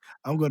Yeah,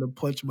 I'm gonna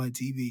punch my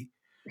TV.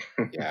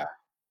 yeah.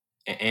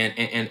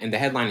 And the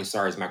headlining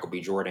star is Michael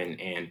B. Jordan.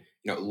 And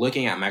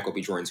looking at Michael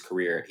B. Jordan's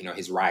career,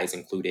 his rise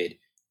included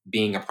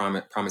being a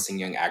promising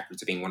young actor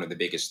to being one of the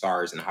biggest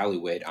stars in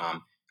Hollywood.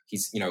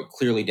 He's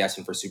clearly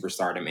destined for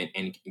superstardom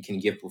and can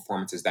give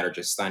performances that are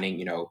just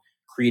stunning.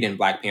 Creed and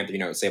Black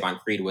Panther. Savon,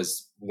 Creed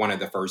was one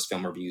of the first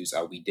film reviews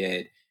we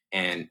did,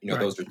 and Right.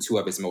 those are two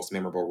of his most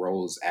memorable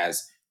roles.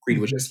 As Creed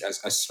was Hmm.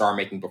 just a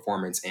star-making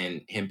performance,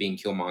 and him being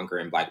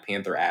Killmonger in Black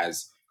Panther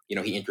as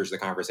he enters the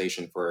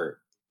conversation for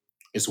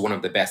is one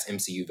of the best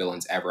MCU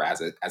villains ever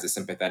as a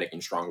sympathetic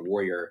and strong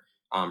warrior.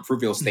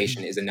 Fruitvale Hmm.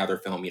 Station is another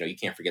film you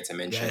can't forget to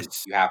mention.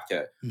 Yes. You have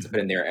to put Hmm.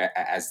 in there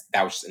as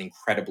that was just an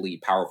incredibly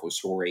powerful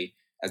story,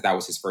 as that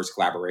was his first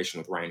collaboration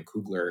with Ryan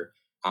Coogler.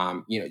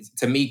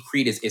 To me,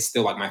 Creed is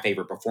still like my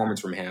favorite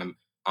performance from him.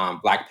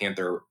 Black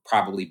Panther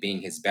probably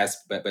being his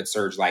best, but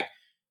Serge, like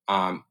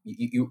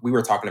we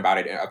were talking about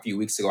it a few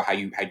weeks ago, how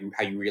you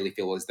really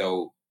feel as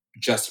though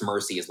Just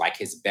Mercy is like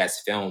his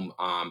best film.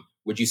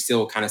 Would you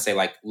still kind of say,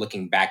 like,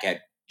 looking back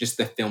at just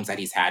the films that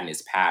he's had in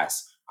his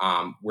past,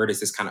 where does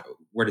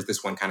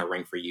this one kind of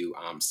rank for you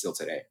still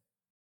today?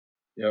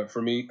 Yeah, for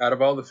me, out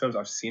of all the films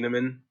I've seen him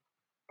in,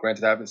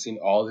 granted, I haven't seen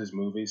all of his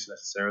movies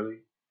necessarily,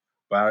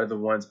 but out of the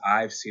ones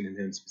I've seen in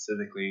him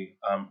specifically,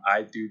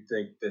 I do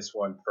think this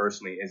one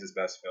personally is his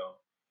best film.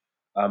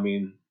 I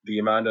mean, the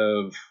amount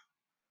of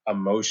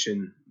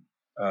emotion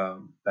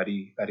that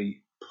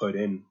he put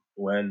in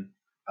when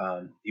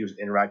he was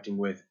interacting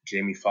with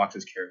Jamie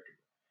Foxx's character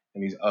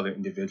and these other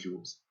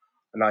individuals,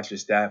 and not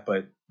just that,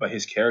 but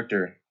his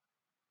character.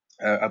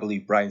 I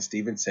believe Brian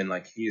Stevenson,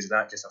 like he is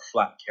not just a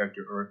flat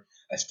character or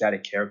a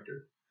static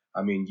character.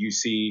 I mean, you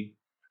see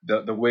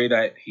the way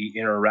that he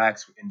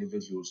interacts with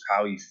individuals,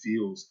 how he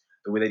feels,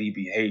 the way that he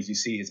behaves. You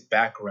see his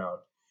background.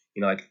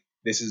 Like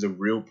this is a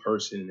real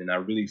person, and I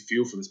really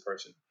feel for this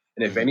person.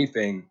 And if Hmm.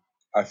 anything,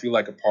 I feel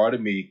like a part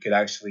of me could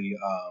actually,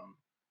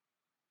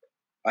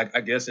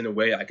 I guess, in a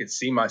way, I could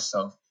see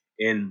myself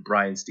in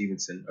Brian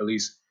Stevenson, at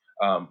least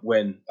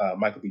when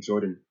Michael B.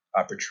 Jordan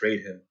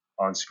portrayed him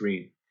on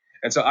screen.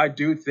 And so I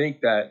do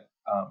think that,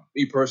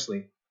 me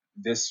personally,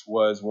 this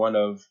was one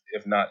of,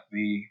 if not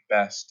the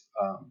best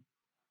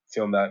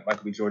film that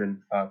Michael B.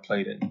 Jordan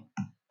played in.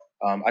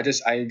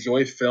 I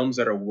enjoy films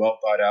that are well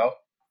thought out.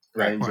 I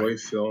Right. Right. enjoy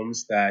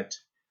films that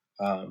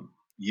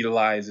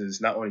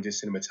utilizes not only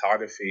just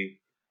cinematography,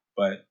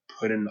 but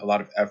put in a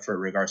lot of effort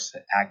in regards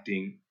to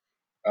acting,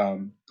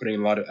 putting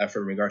a lot of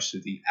effort in regards to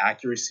the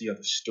accuracy of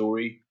the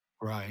story.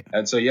 Right.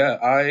 And so, yeah,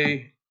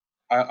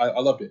 I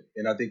loved it,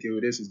 and I think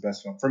it is his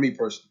best film for me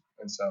personally.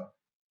 And so,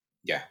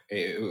 Yeah,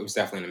 it was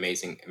definitely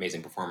an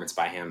amazing performance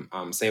by him.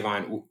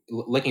 Savon,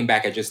 looking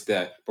back at just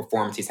the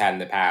performance he's had in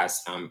the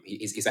past,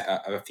 he's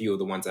a few of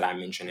the ones that I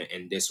mentioned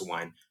in this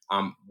one.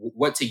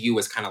 What to you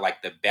is kind of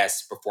like the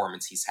best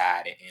performance he's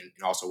had, and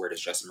also where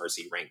does Just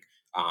Mercy rank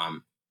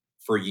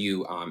for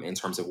you in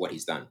terms of what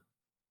he's done?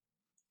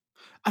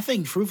 I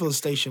think Fruitvale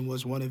Station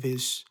was one of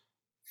his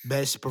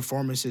best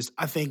performances.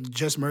 I think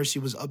Just Mercy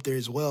was up there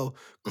as well.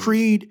 Mhm.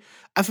 Creed,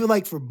 I feel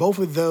like for both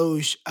of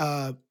those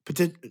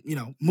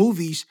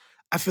movies,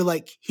 I feel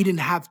like he didn't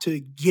have to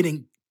get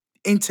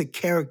into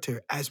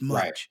character as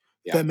Right. much,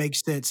 if Yeah. that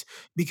makes sense,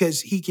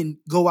 because he can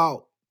go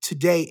out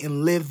today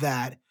and live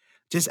that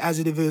just as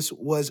it is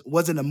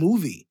wasn't a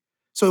movie.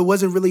 So it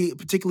wasn't really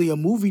particularly a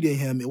movie to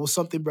him. It was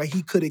something that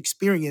he could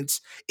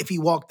experience if he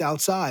walked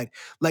outside.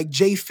 Like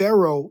Jay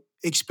Farrow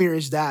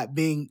experienced that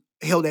being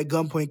held at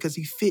gunpoint because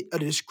he fit a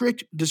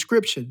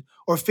description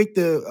or fit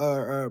the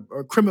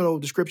or criminal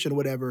description or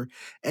whatever,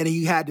 and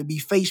he had to be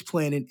face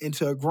planted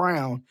into a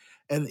ground.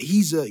 And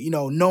he's a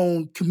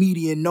known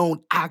comedian,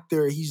 known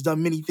actor. He's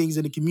done many things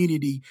in the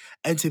community,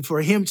 and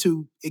for him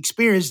to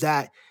experience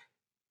that,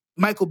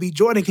 Michael B.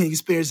 Jordan can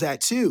experience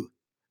that too.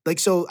 Like,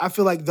 so I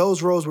feel like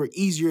those roles were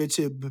easier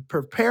to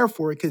prepare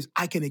for it because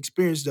I can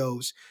experience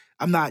those.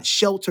 I'm not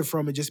sheltered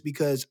from it just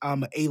because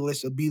I'm an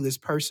A-list or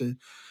B-list person.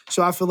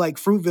 So I feel like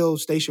Fruitvale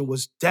Station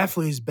was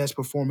definitely his best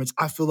performance.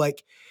 I feel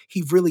like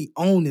he really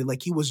owned it.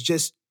 Like, he was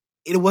just,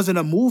 it wasn't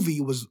a movie.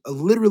 It was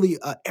literally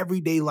a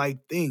everyday life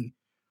thing.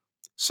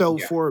 So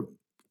Yeah. for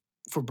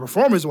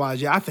performance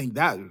wise, yeah, I think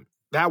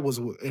that was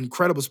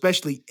incredible,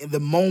 especially in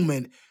the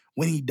moment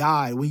when he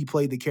died, when he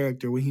played the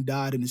character, when he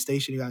died in the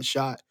station, he got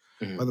shot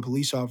by Mhm. the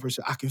police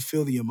officer. I can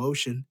feel the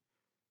emotion.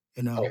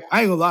 Oh yeah,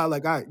 I ain't gonna lie,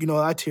 like I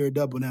teared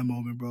up in that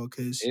moment, bro,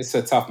 because it's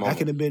a tough that moment.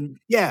 could have been,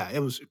 yeah, it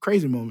was a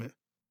crazy moment.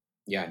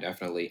 Yeah,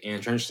 definitely.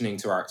 And transitioning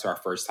to our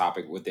first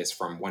topic with this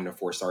from 1 to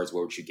 4 stars,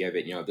 what would you give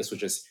it? This was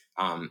just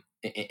an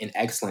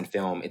excellent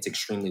film. It's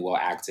extremely well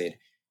acted.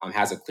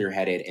 Has a clear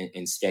headed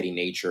and steady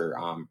nature.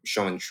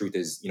 Showing truth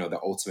is the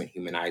ultimate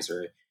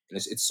humanizer, and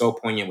it's so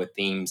poignant with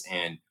themes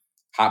and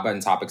hot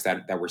button topics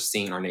that we're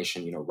seeing in our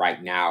nation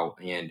right now.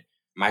 And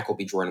Michael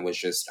B. Jordan was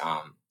just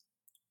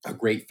a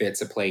great fit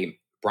to play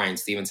Brian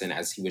Stevenson,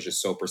 as he was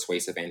just so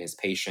persuasive, and his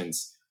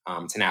patience,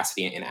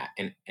 tenacity,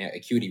 and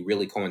acuity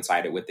really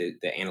coincided with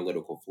the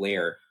analytical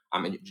flair.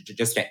 And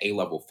just an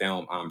A-level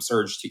film.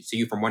 Serge, to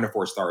you, from 1 to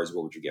 4 stars,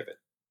 what would you give it?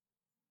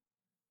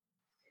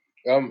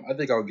 I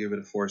think I'll give it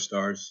a 4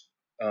 stars.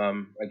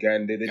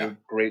 Again, they did Yeah, a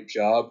great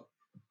job,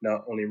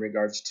 not only in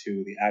regards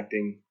to the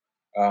acting.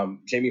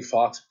 Jamie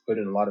Foxx put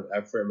in a lot of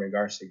effort in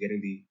regards to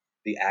getting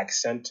the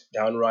accent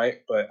down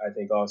right, but I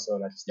think also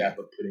not just yeah. that,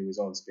 but putting his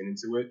own spin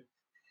into it.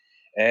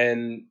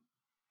 And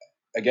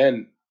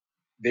again,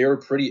 they were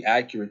pretty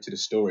accurate to the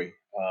story,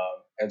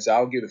 and so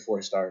I'll give it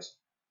 4 stars.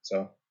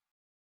 So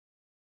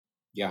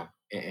Yeah,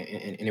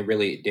 and it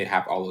really did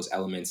have all those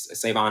elements.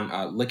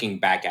 Savon, looking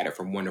back at it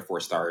from 1 to 4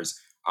 stars,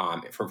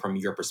 from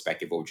your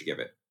perspective, what would you give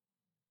it?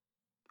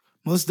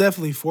 Most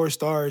definitely 4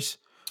 stars.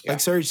 Like Yeah,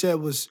 Serge said,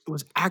 was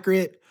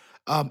accurate.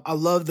 I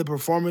love the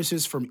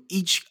performances from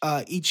each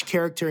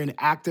character and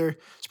actor,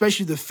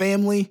 especially the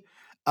family.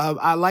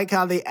 I like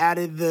how they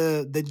added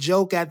the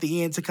joke at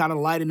the end to kind of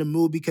lighten the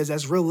mood because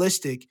that's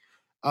realistic.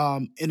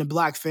 In a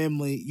black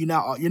family, you're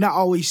not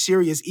always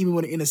serious, even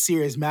when in a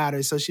serious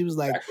matter. So she was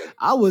like, exactly.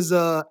 I was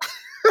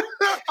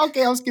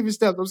okay, I'm skipping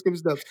steps. I'm skipping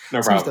steps.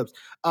 No Skipping problem. steps.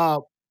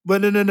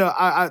 But no.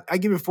 I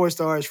give it 4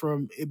 stars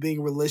from it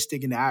being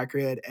realistic and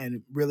accurate,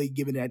 and really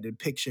giving that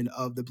depiction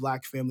of the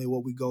black family,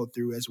 what we go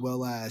through, as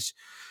well as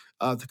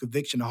the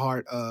conviction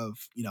heart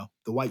of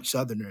the white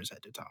Southerners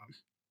at the time.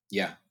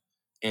 Yeah.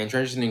 And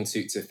transitioning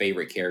to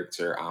favorite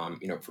character,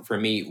 for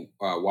me,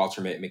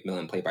 Walter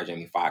McMillan, played by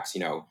Jamie Foxx,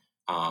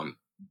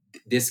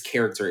 this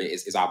character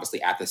is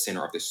obviously at the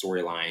center of the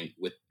storyline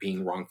with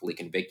being wrongfully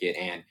convicted,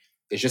 and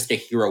is just a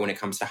hero when it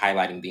comes to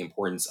highlighting the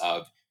importance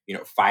of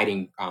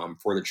fighting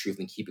for the truth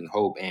and keeping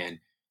hope. And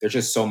there's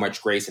just so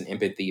much grace and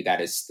empathy that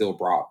is still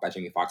brought by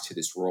Jamie Foxx to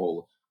this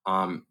role.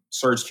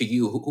 Serge, to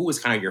you, who was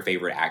kind of your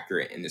favorite actor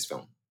in this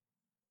film?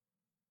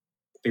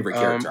 Favorite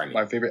character, I mean.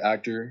 my favorite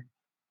actor,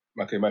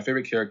 okay, my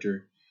favorite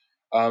character.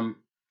 Um,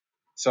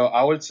 so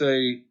I would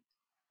say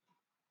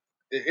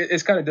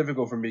it's kind of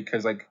difficult for me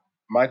because like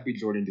Mike B.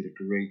 Jordan did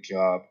a great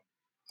job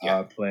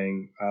Yeah,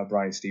 playing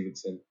Brian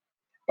Stevenson,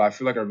 but I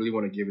feel like I really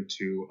want to give it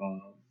to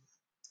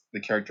the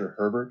character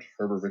Herbert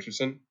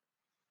Richardson.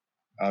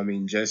 I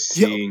mean, just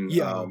Yo, seeing,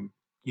 yo,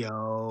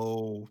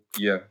 yo!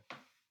 yeah,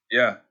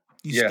 yeah,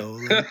 You yeah. stole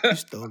it. You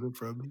stole it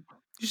from me.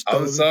 You I'm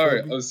stole it sorry,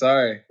 from me. I'm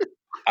sorry,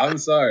 I'm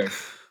sorry,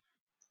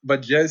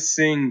 but just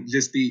seeing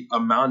just the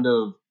amount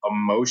of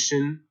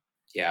emotion,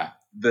 yeah,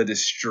 the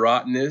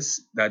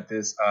distraughtness that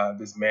this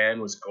man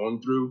was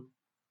going through.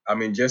 I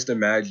mean, just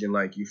imagine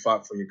like you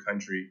fought for your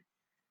country,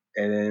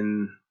 and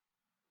then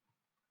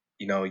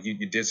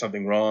you did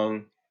something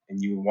wrong,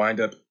 and you wind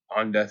up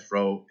on death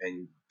row,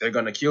 and they're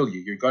gonna kill you.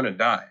 You're gonna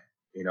die,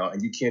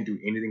 and you can't do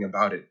anything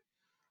about it.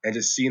 and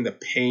just seeing the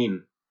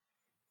pain,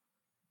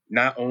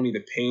 not only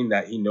the pain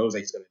that he knows that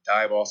he's going to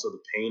die, but also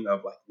the pain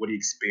of like what he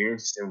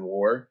experienced in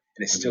war,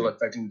 and it's still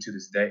affecting him to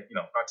this day. You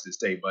know, not to this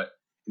day, but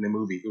in the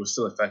movie, it was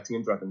still affecting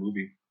him throughout the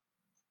movie.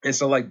 And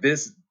so like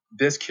this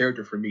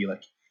character for me,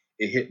 like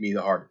it hit me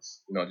the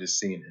hardest, you know, just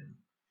seeing him.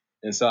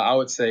 And so I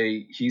would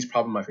say he's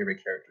probably my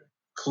favorite character.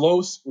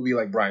 Close would be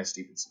like Bryan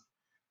Stevenson,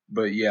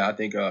 but yeah, I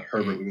think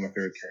Herbert would be my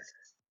favorite character.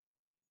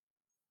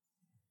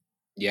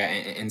 Yeah,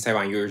 and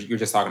Taiwan, you're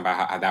just talking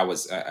about how that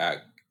was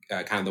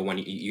kind of the one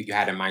you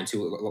had in mind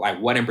too. Like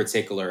what in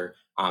particular,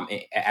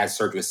 as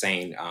Serge was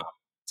saying,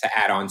 to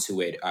add on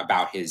to it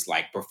about his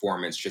like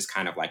performance, just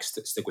kind of like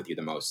stick with you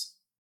the most.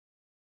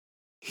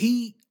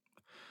 He,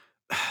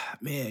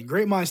 man,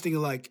 great minds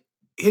thinking like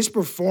his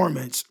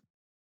performance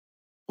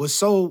was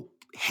so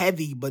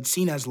heavy but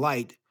seen as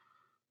light.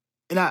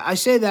 And I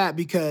say that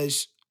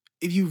because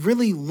if you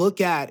really look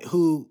at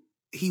who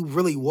he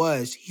really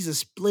was, he's a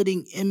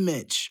splitting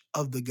image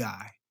of the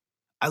guy.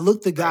 I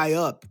looked the guy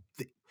up.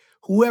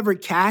 Whoever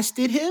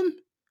casted him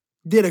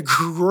did a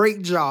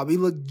great job. He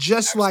looked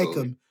just like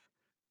him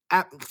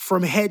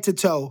from head to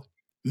toe,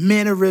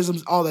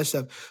 mannerisms, all that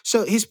stuff.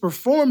 So his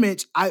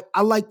performance, I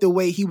like the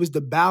way he was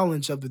the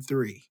balance of the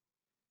three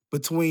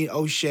between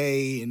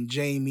O'Shea and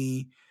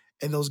Jamie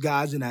and those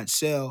guys in that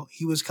cell.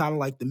 He was kind of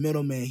like the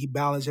middleman. He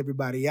balanced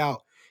everybody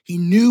out. He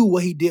knew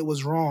what he did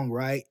was wrong,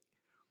 right?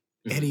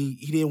 And he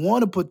didn't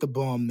want to put the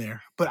bomb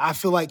there. But I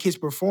feel like his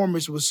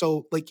performance was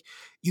so like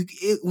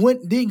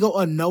didn't go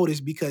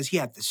unnoticed because he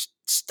had the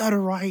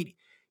stutter right.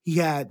 He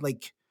had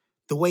like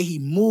the way he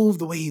moved,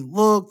 the way he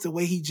looked, the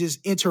way he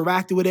just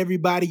interacted with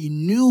everybody. You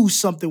knew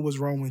something was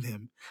wrong with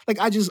him. Like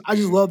I just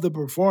love the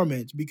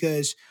performance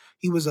because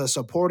he was a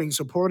supporting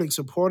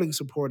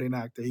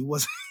actor. He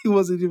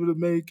wasn't even the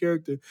main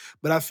character.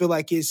 But I feel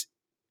like it's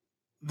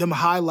them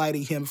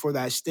highlighting him for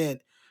that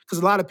stint.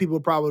 Because a lot of people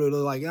probably are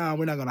like,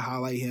 we're not going to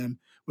highlight him.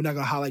 We're not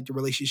going to highlight the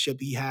relationship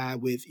he had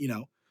with,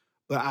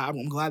 but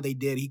I'm glad they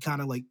did. He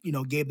kind of like,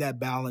 gave that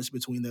balance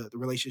between the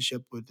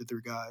relationship with the three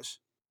guys.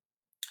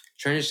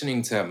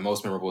 Transitioning to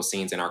most memorable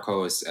scenes, and our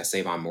co-host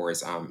Savon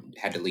Morris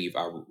had to leave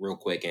real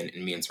quick, and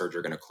me and Serge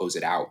are going to close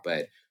it out.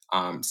 But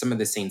some of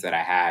the scenes that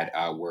I had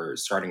were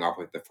starting off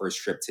with the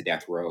first trip to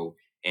death row,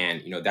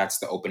 and that's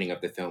the opening of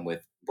the film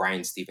with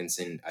Bryan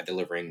Stevenson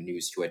delivering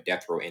news to a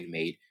death row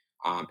inmate,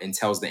 and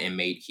tells the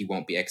inmate he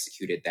won't be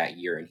executed that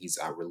year, and he's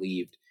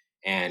relieved.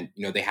 And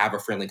they have a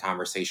friendly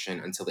conversation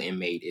until the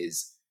inmate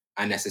is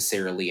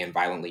unnecessarily and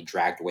violently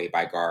dragged away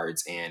by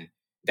guards, and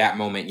that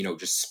moment,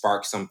 just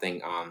sparks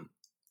something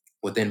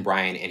within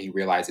Bryan, and he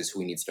realizes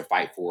who he needs to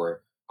fight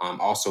for.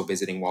 Also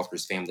visiting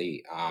Walter's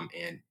family,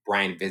 and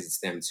Bryan visits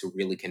them to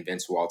really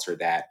convince Walter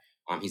that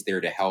he's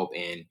there to help.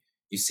 And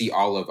you see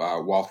all of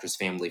Walter's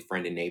family,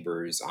 friend, and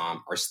neighbors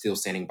are still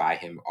standing by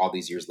him all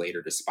these years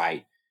later,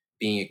 despite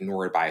being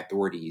ignored by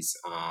authorities.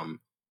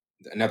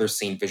 Another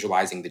scene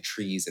visualizing the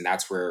trees, and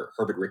that's where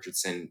Herbert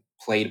Richardson,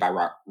 played by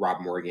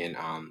Rob Morgan,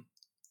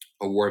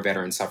 a war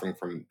veteran suffering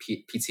from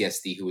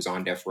PTSD, who was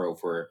on death row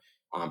for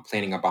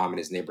planning a bomb in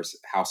his neighbor's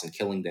house and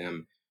killing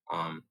them.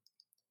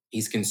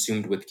 He's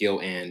consumed with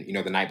guilt, and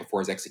the night before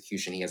his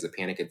execution, he has a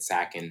panic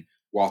attack, and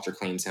Walter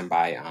claims him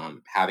by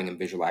having him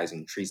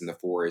visualizing trees in the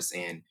forest.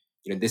 And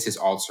this is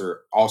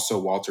also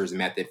Walter's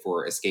method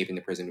for escaping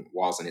the prison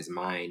walls in his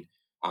mind.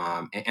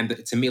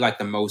 To me, like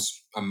the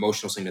most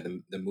emotional scene of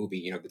the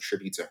movie, the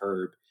tribute to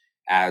Herb,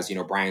 as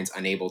Bryan's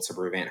unable to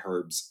prevent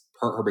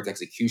Herbert's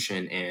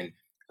execution, and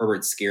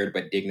Herbert's scared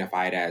but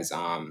dignified as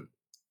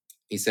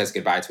he says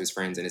goodbye to his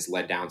friends and is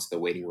led down to the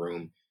waiting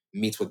room,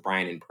 meets with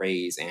Bryan and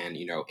prays. And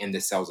in the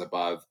cells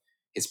above,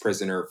 his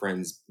prisoner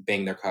friends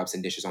bang their cups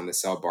and dishes on the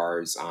cell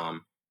bars.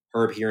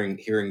 Herb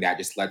hearing that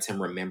just lets him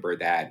remember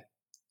that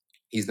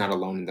he's not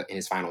alone in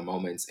his final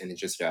moments, and it's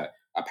just a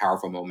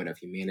powerful moment of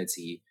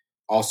humanity.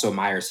 Also,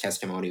 Myers'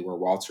 testimony, where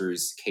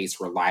Walter's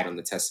case relied on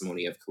the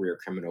testimony of career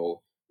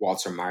criminal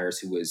Walter Myers,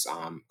 who was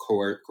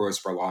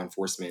coerced by law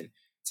enforcement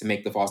to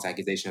make the false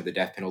accusation of the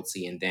death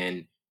penalty. And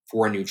then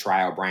for a new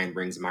trial, Bryan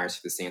brings Myers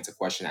to the stand to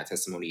question that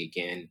testimony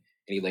again,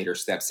 and he later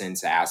steps in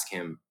to ask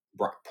him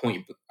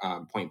point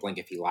blank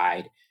if he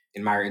lied.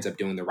 And Meyer ends up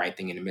doing the right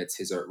thing and admits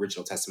his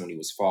original testimony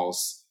was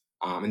false.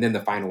 And then the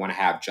final one, I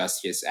have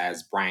Justice,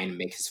 as Bryan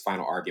makes his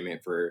final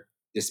argument for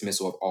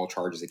dismissal of all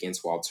charges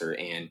against Walter,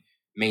 and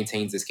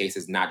maintains this case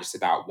is not just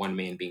about one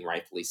man being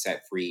rightfully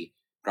set free,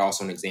 but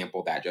also an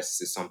example that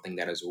justice is something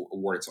that is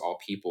awarded to all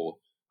people.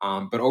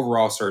 But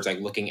overall, Serge, like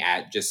looking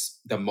at just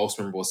the most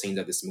memorable scenes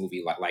of this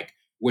movie, like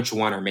which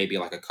one, or maybe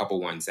like a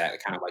couple ones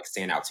that kind of like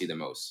stand out to you the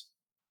most?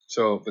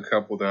 So the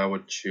couple that I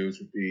would choose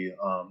would be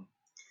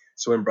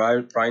so when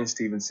Bryan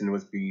Stevenson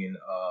was being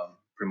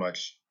pretty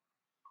much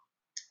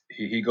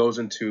he goes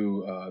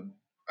into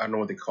I don't know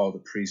what they call the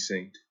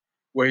precinct,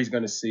 where he's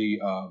going to see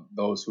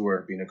those who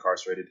are being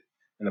incarcerated,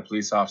 and the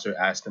police officer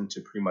asked him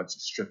to pretty much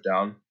strip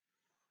down.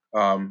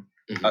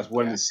 That's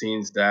one of the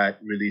scenes that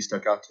really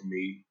stuck out to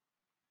me.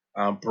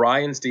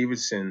 Bryan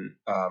Stevenson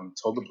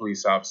told the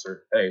police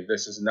officer, "Hey,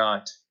 this is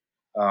not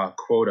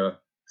quota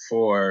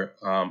for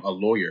a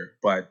lawyer,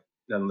 but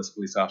nonetheless, the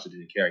police officer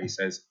didn't care. He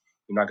says,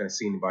 "You're not going to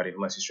see anybody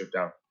unless you strip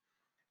down."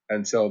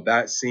 And so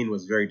that scene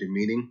was very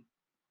demeaning.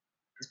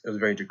 It was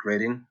very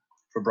degrading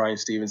for Bryan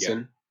Yeah.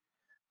 Stevenson.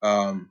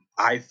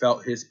 I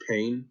felt his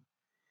pain,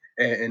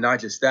 and not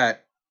just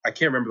that. I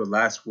can't remember the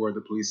last word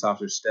the police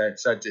officer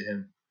said to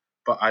him,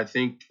 but I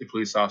think the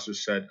police officer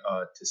said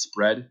to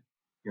spread,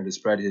 to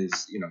spread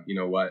his, you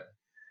know what.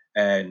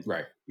 And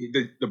Right.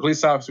 the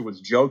police officer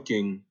was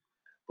joking,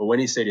 but when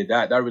he stated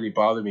that, that really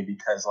bothered me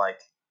because like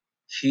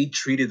he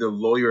treated the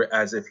lawyer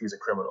as if he was a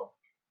criminal.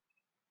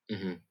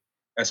 Mm-hmm.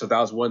 And so that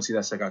was one scene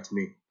that stuck out to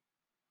me.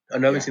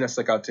 Another scene that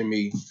stuck out to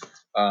me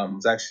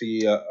was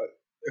actually a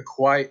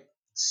quite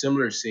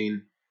similar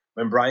scene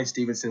when Bryan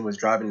Stevenson was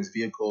driving his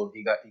vehicle.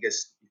 He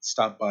gets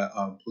stopped by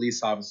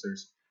police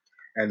officers,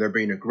 and they're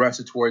being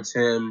aggressive towards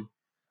him.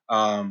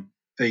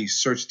 They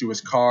searched through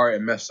his car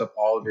and messed up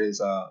all of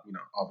his all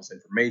of his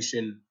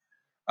information.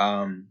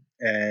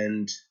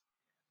 And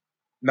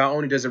not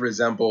only does it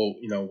resemble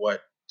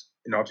what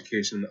an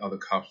altercation of the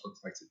cops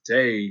looks like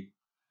today,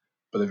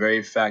 but the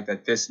very fact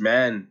that this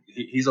man,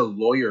 he's a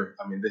lawyer.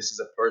 I mean, this is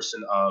a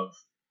person of,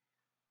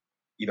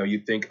 you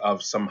think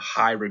of some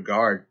high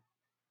regard.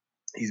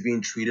 He's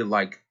being treated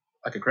like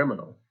a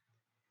criminal.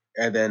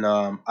 And then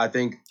I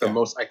think the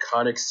most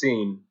iconic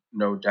scene,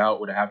 no doubt,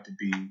 would have to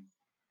be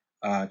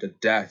the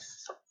death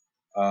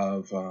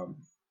of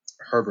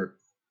Herbert.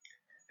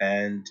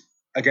 And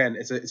again,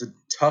 it's a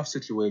tough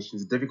situation.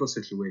 It's a difficult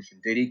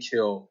situation. Did he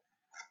kill?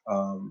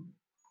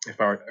 If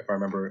I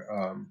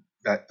remember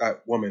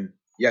that woman,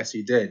 yes,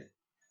 he did.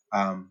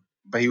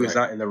 But he was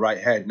not in the right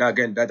head. Now,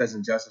 again, that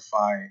doesn't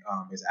justify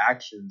his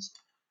actions,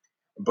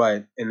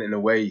 but in a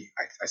way,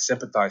 I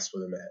sympathize for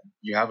the man.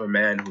 You have a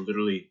man who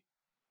literally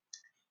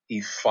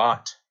he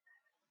fought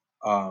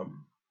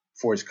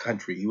for his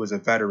country. He was a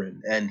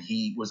veteran, and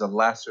he was the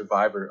last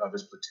survivor of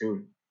his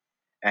platoon,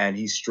 and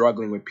he's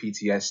struggling with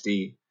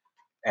PTSD.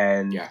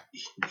 And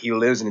he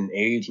lives in an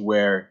age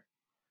where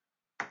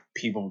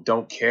people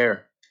don't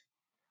care.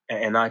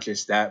 And not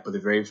just that, but the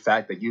very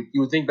fact that you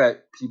would think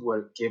that people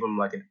would give him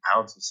like an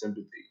ounce of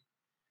sympathy,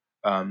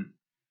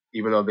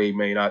 even though they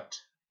may not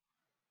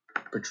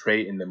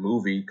portray it in the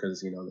movie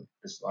because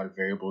there's a lot of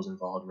variables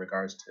involved in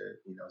regards to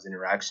his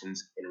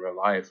interactions in real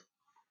life.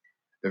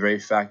 The very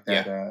fact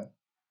that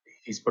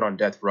he's put on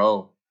death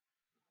row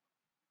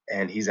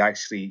and he's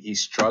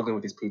struggling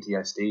with his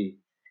PTSD.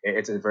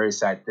 It's a very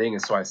sad thing,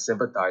 and so I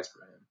sympathize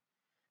for him.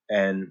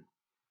 And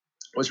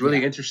what's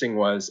really interesting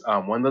was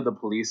one of the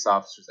police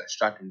officers that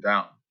struck him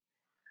down.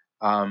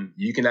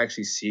 You can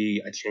actually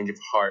see a change of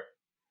heart.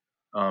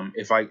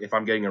 If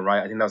I'm getting it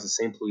right, I think that was the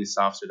same police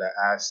officer that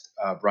asked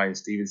Bryan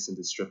Stevenson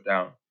to strip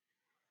down.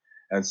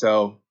 And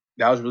so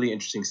that was a really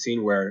interesting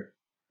scene where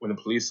when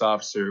the police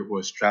officer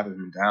was strapping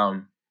him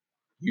down,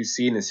 you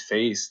see in his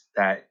face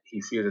that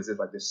he feels as if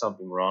like there's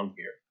something wrong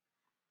here.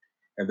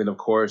 And then of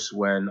course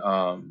when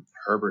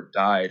Herbert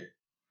died,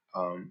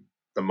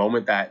 the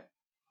moment that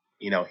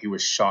he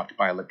was shocked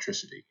by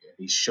electricity,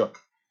 he shook,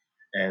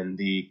 and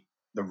the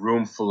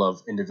room full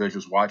of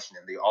individuals watching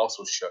him, they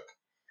also shook.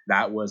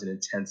 That was an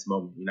intense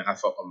moment. I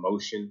felt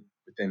emotion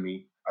within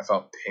me. I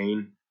felt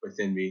pain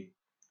within me.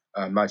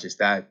 Not just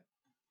that,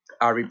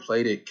 I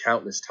replayed it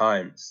countless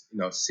times.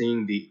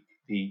 Seeing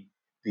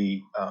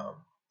the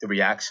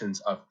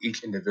reactions of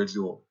each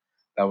individual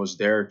that was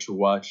there to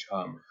watch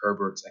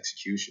Herbert's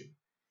execution.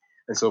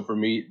 And so for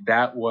me,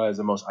 that was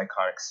the most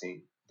iconic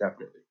scene,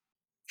 definitely.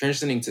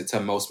 Transitioning to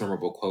most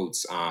memorable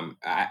quotes,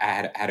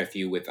 I had a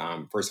few with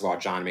first of all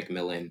John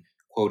McMillan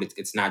quote.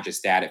 It's not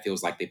just that; it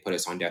feels like they put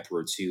us on death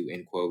row too.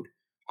 End quote.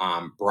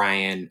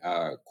 Brian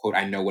quote.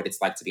 I know what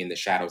it's like to be in the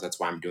shadows. That's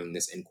why I'm doing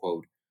this. End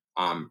quote.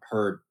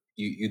 Heard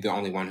you the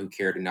only one who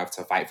cared enough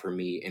to fight for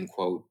me. End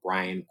quote.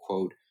 Brian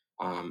quote.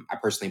 I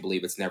personally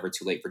believe it's never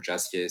too late for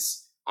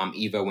justice.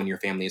 Eva, when your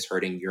family is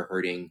hurting, you're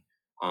hurting.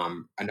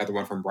 Another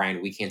one from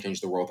Brian. We can't change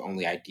the world.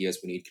 Only ideas.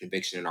 We need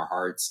conviction in our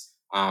hearts.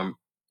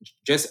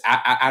 Just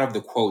out of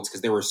the quotes,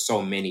 because there were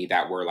so many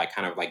that were like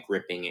kind of like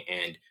gripping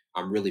and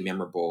really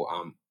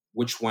memorable.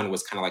 Which one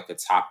was kind of like the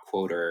top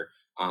quote or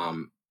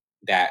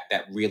that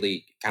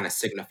really kind of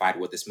signified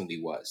what this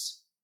movie was?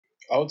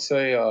 I would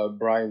say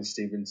Bryan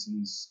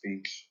Stevenson's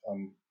speech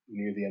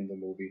near the end of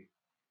the movie.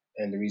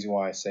 And the reason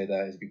why I say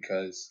that is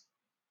because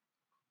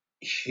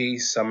he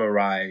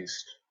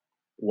summarized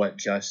what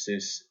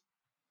justice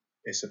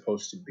is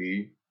supposed to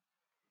be.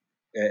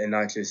 And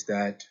not just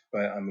that,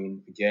 but I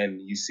mean, again,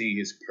 you see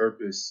his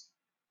purpose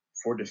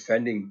for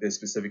defending this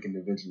specific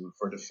individual,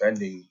 for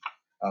defending,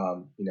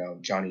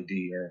 Johnny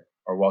D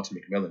or Walter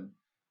McMillan.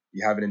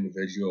 You have an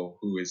individual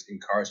who is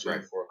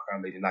incarcerated for a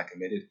crime they did not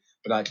committed.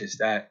 But not just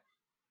that,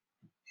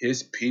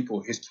 his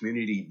people, his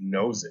community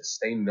knows this.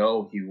 They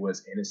know he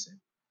was innocent,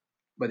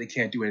 but they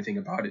can't do anything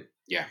about it.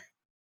 Yeah.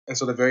 And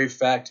so the very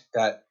fact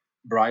that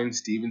Bryan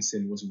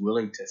Stevenson was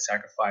willing to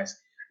sacrifice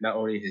not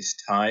only his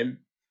time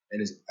and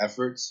his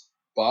efforts,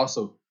 but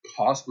also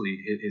possibly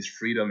his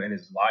freedom and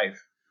his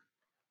life,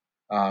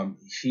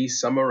 he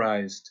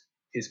summarized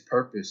his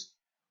purpose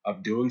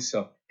of doing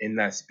so in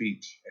that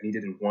speech, and he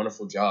did a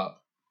wonderful job.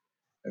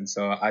 And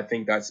so I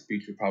think that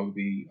speech would probably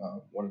be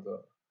one of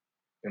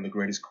the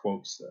greatest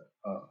quotes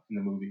in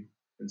the movie.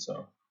 And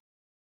so,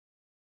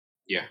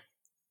 Yeah,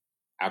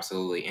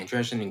 absolutely. And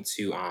transitioning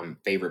to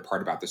favorite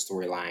part about the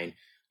storyline,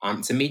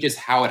 to me, just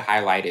how it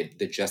highlighted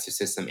the justice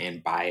system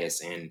and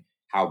bias and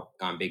how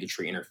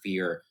bigotry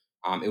interfere.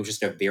 It was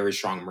just a very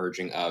strong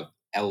merging of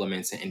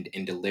elements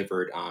and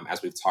delivered,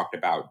 as we've talked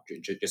about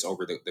just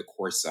over the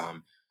course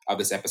of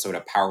this episode,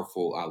 a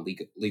powerful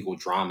legal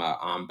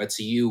drama. But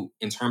to you,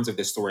 in terms of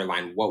the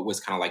storyline, what was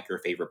kind of like your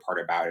favorite part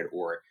about it,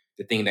 or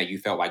the thing that you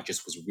felt like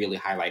just was really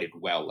highlighted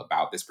well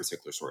about this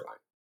particular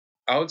storyline?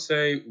 I would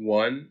say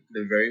one,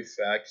 the very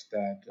fact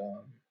that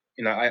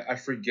I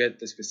forget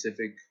the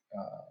specific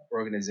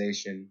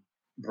organization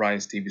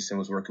Brian Stevenson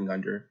was working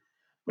under,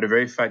 but the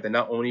very fact that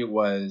not only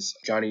was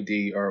Johnny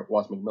D or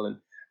Walter McMillan,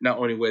 not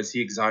only was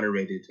he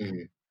exonerated,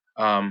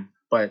 Mhm.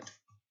 but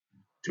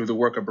through the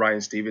work of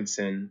Brian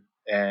Stevenson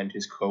and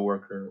his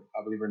coworker,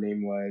 I believe her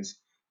name was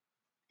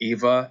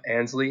Eva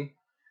Ansley,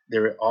 they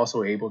were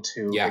also able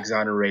to Yeah.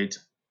 exonerate,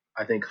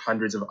 I think,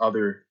 hundreds of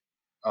other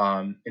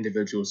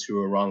individuals who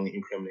were wrongly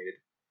incriminated.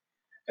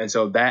 And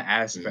so that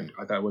aspect Mhm.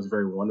 I thought was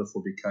very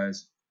wonderful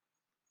because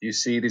you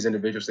see these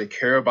individuals, they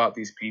care about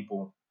these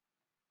people,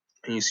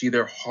 and you see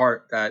their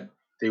heart that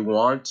they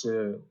want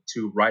to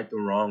right the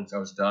wrongs that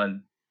was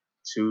done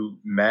to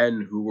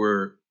men who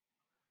were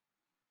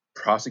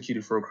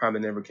prosecuted for a crime they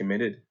never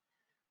committed.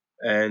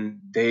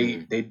 And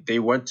Mhm. they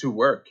went to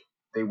work.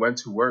 They went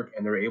to work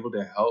and they were able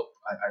to help.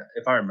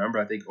 If I remember,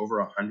 I think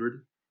over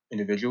 100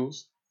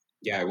 individuals.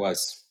 Yeah, it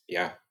was.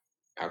 Yeah,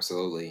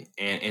 absolutely.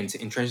 In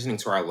transitioning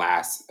to our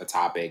last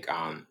topic,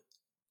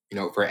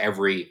 for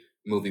every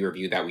movie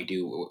review that we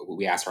do,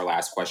 we ask our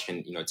last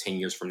question. 10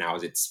 years from now,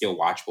 is it still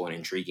watchable and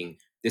intriguing?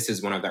 This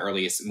is one of the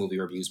earliest movie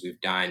reviews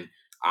we've done.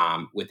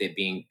 With it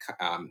being,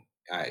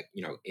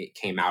 it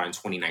came out in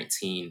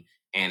 2019,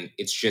 and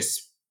it's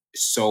just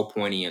so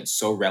poignant,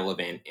 so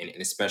relevant, and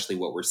especially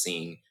what we're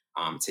seeing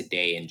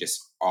today, and just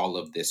all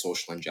of the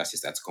social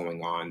injustice that's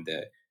going on,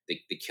 the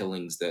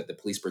killings, the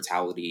police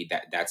brutality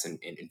that's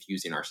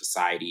infused in our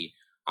society.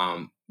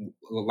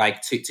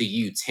 Like to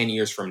you, 10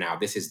 years from now,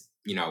 this is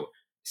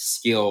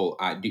still.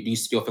 Do you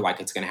still feel like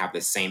it's going to have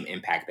the same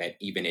impact that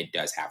even it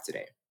does have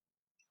today?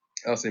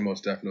 I'll say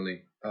most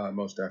definitely.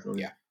 Most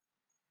definitely. Yeah.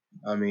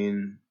 I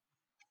mean,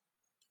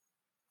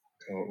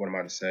 what am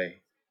I to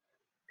say?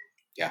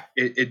 Yeah.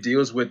 It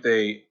deals with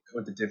a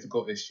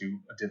difficult issue,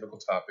 a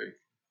difficult topic,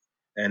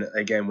 and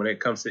again, when it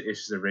comes to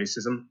issues of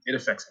racism, it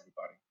affects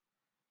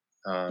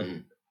everybody,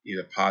 Hmm.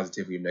 either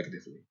positively or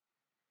negatively.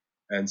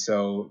 And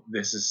so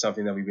this is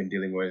something that we've been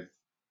dealing with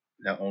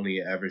not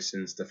only ever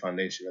since the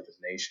foundation of this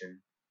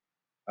nation,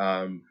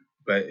 um,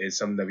 but it's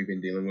something that we've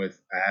been dealing with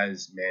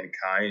as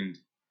mankind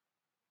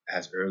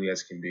as early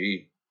as can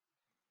be.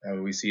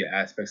 And we see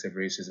aspects of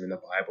racism in the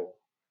Bible.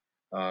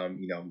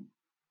 You know,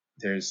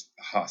 there's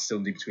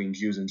hostility between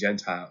Jews and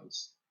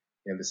Gentiles,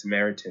 the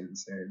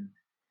Samaritans, and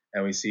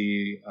we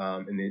see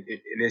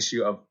an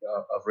issue of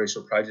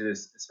racial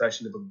prejudice,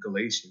 especially in the book of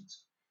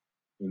Galatians.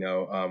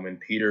 When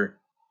Peter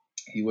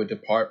he would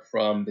depart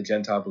from the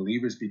Gentile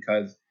believers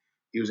because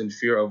he was in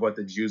fear of what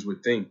the Jews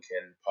would think,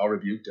 and Paul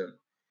rebuked him.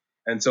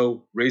 And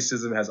so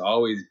racism has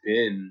always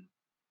been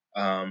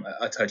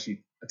a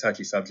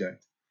touchy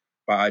subject,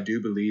 but I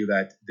do believe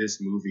that this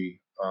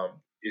movie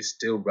is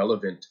still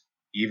relevant.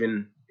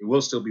 Even it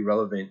will still be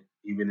relevant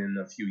even in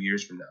a few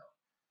years from now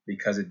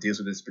because it deals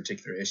with this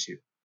particular issue.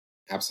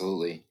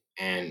 Absolutely.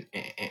 And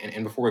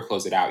before we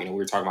close it out, we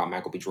were talking about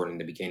Michael B. Jordan in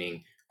the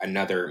beginning.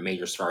 Another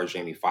major star,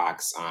 Jamie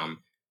Foxx,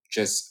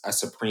 just a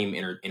supreme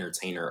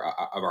entertainer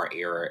of our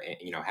era.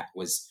 And,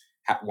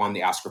 won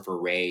the Oscar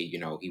for Ray.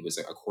 He was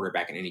a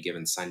quarterback in Any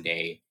Given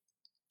Sunday.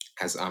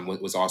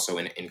 Was also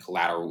in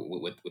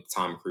Collateral with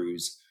Tom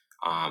Cruise.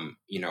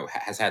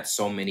 Has had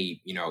so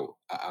many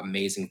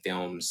amazing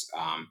films.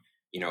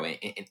 And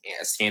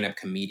a stand up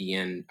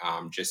comedian.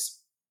 Just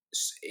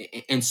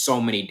in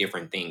so many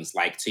different things.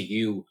 Like to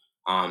you,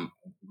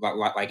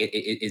 like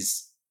it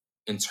is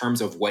in terms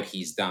of what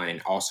he's done,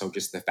 and also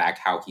just the fact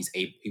how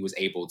he was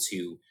able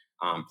to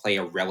play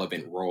a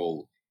relevant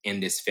role in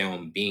this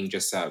film, being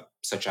just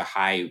such a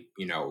high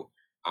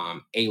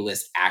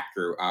A-list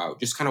actor.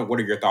 Just kind of what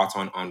are your thoughts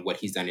on what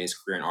he's done in his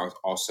career, and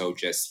also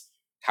just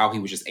how he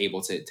was just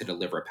able to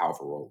deliver a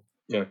powerful role?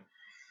 Yeah.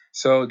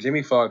 So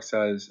Jamie Foxx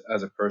as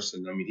a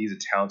person, I mean, he's a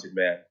talented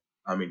man.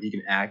 I mean, he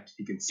can act,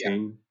 he can Yeah.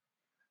 sing.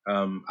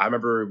 I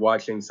remember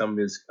watching some of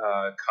his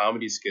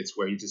comedy skits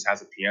where he just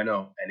has a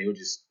piano and he would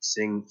just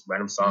sing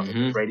random songs like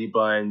the Hmm. Brady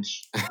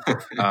Bunch.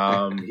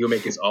 He'll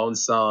make his own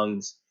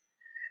songs,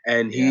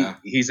 and Yeah.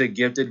 he's a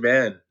gifted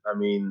man. I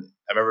mean,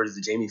 I remember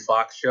the Jamie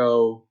Foxx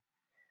show,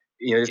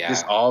 just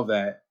Yeah. all of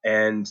that,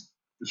 and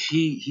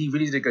he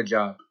really did a good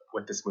job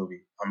with this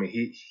movie. I mean,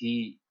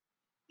 he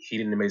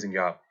did an amazing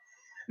job.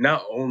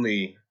 Not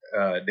only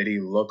did he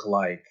look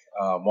like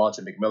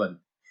Walter McMillan,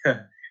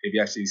 if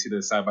you actually see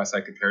the side by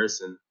side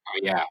comparison, Oh,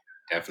 yeah.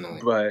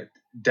 Definitely. but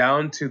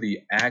down to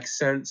the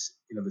accents,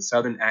 the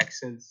Southern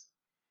accents,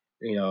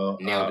 you know,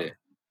 Nailed it.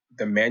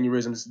 the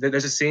mannerisms.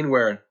 There's a scene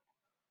where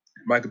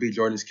Michael B.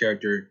 Jordan's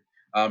character,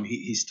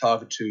 he's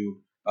talking to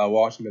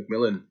Walter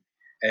McMillan,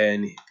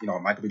 and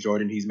Michael B.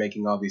 Jordan, he's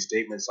making all these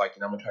statements like,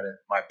 I'm gonna try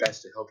my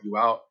best to help you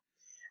out,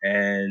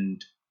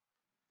 and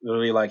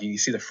literally like you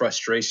see the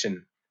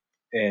frustration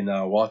in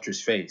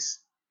Walter's face,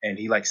 and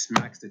he like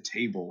smacks the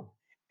table,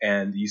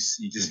 and you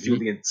just feel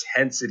the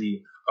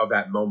intensity of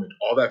that moment,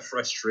 all that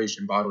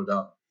frustration bottled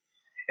up,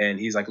 and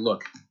he's like,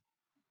 look,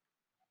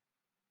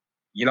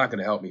 you're not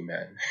gonna help me,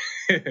 man.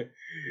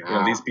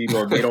 These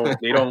people, they don't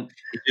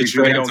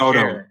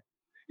care.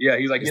 Yeah,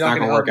 he's like, it's you're not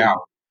gonna work help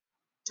out.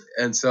 Me.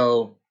 And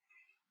so,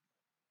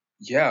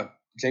 yeah,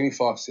 Jamie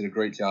Foxx did a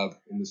great job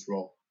in this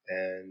role,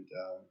 and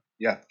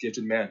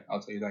gifted man. I'll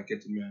tell you that,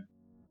 gifted man.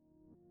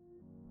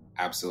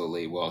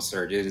 Absolutely. Well,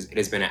 Serge, it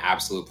has been an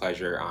absolute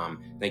pleasure.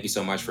 Thank you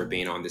so much for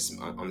being on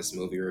this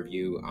movie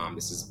review.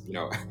 This is,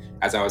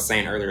 as I was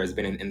saying earlier, it's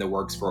been in the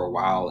works for a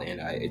while, and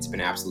it's been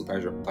an absolute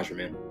pleasure,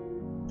 man.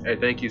 Hey,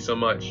 thank you so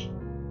much.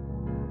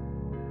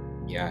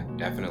 Yeah,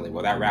 definitely.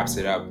 Well, that wraps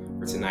it up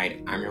for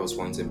tonight. I'm your host,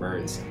 Wellington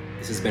Burns.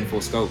 This has been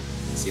Full Scope.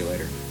 See you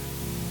later.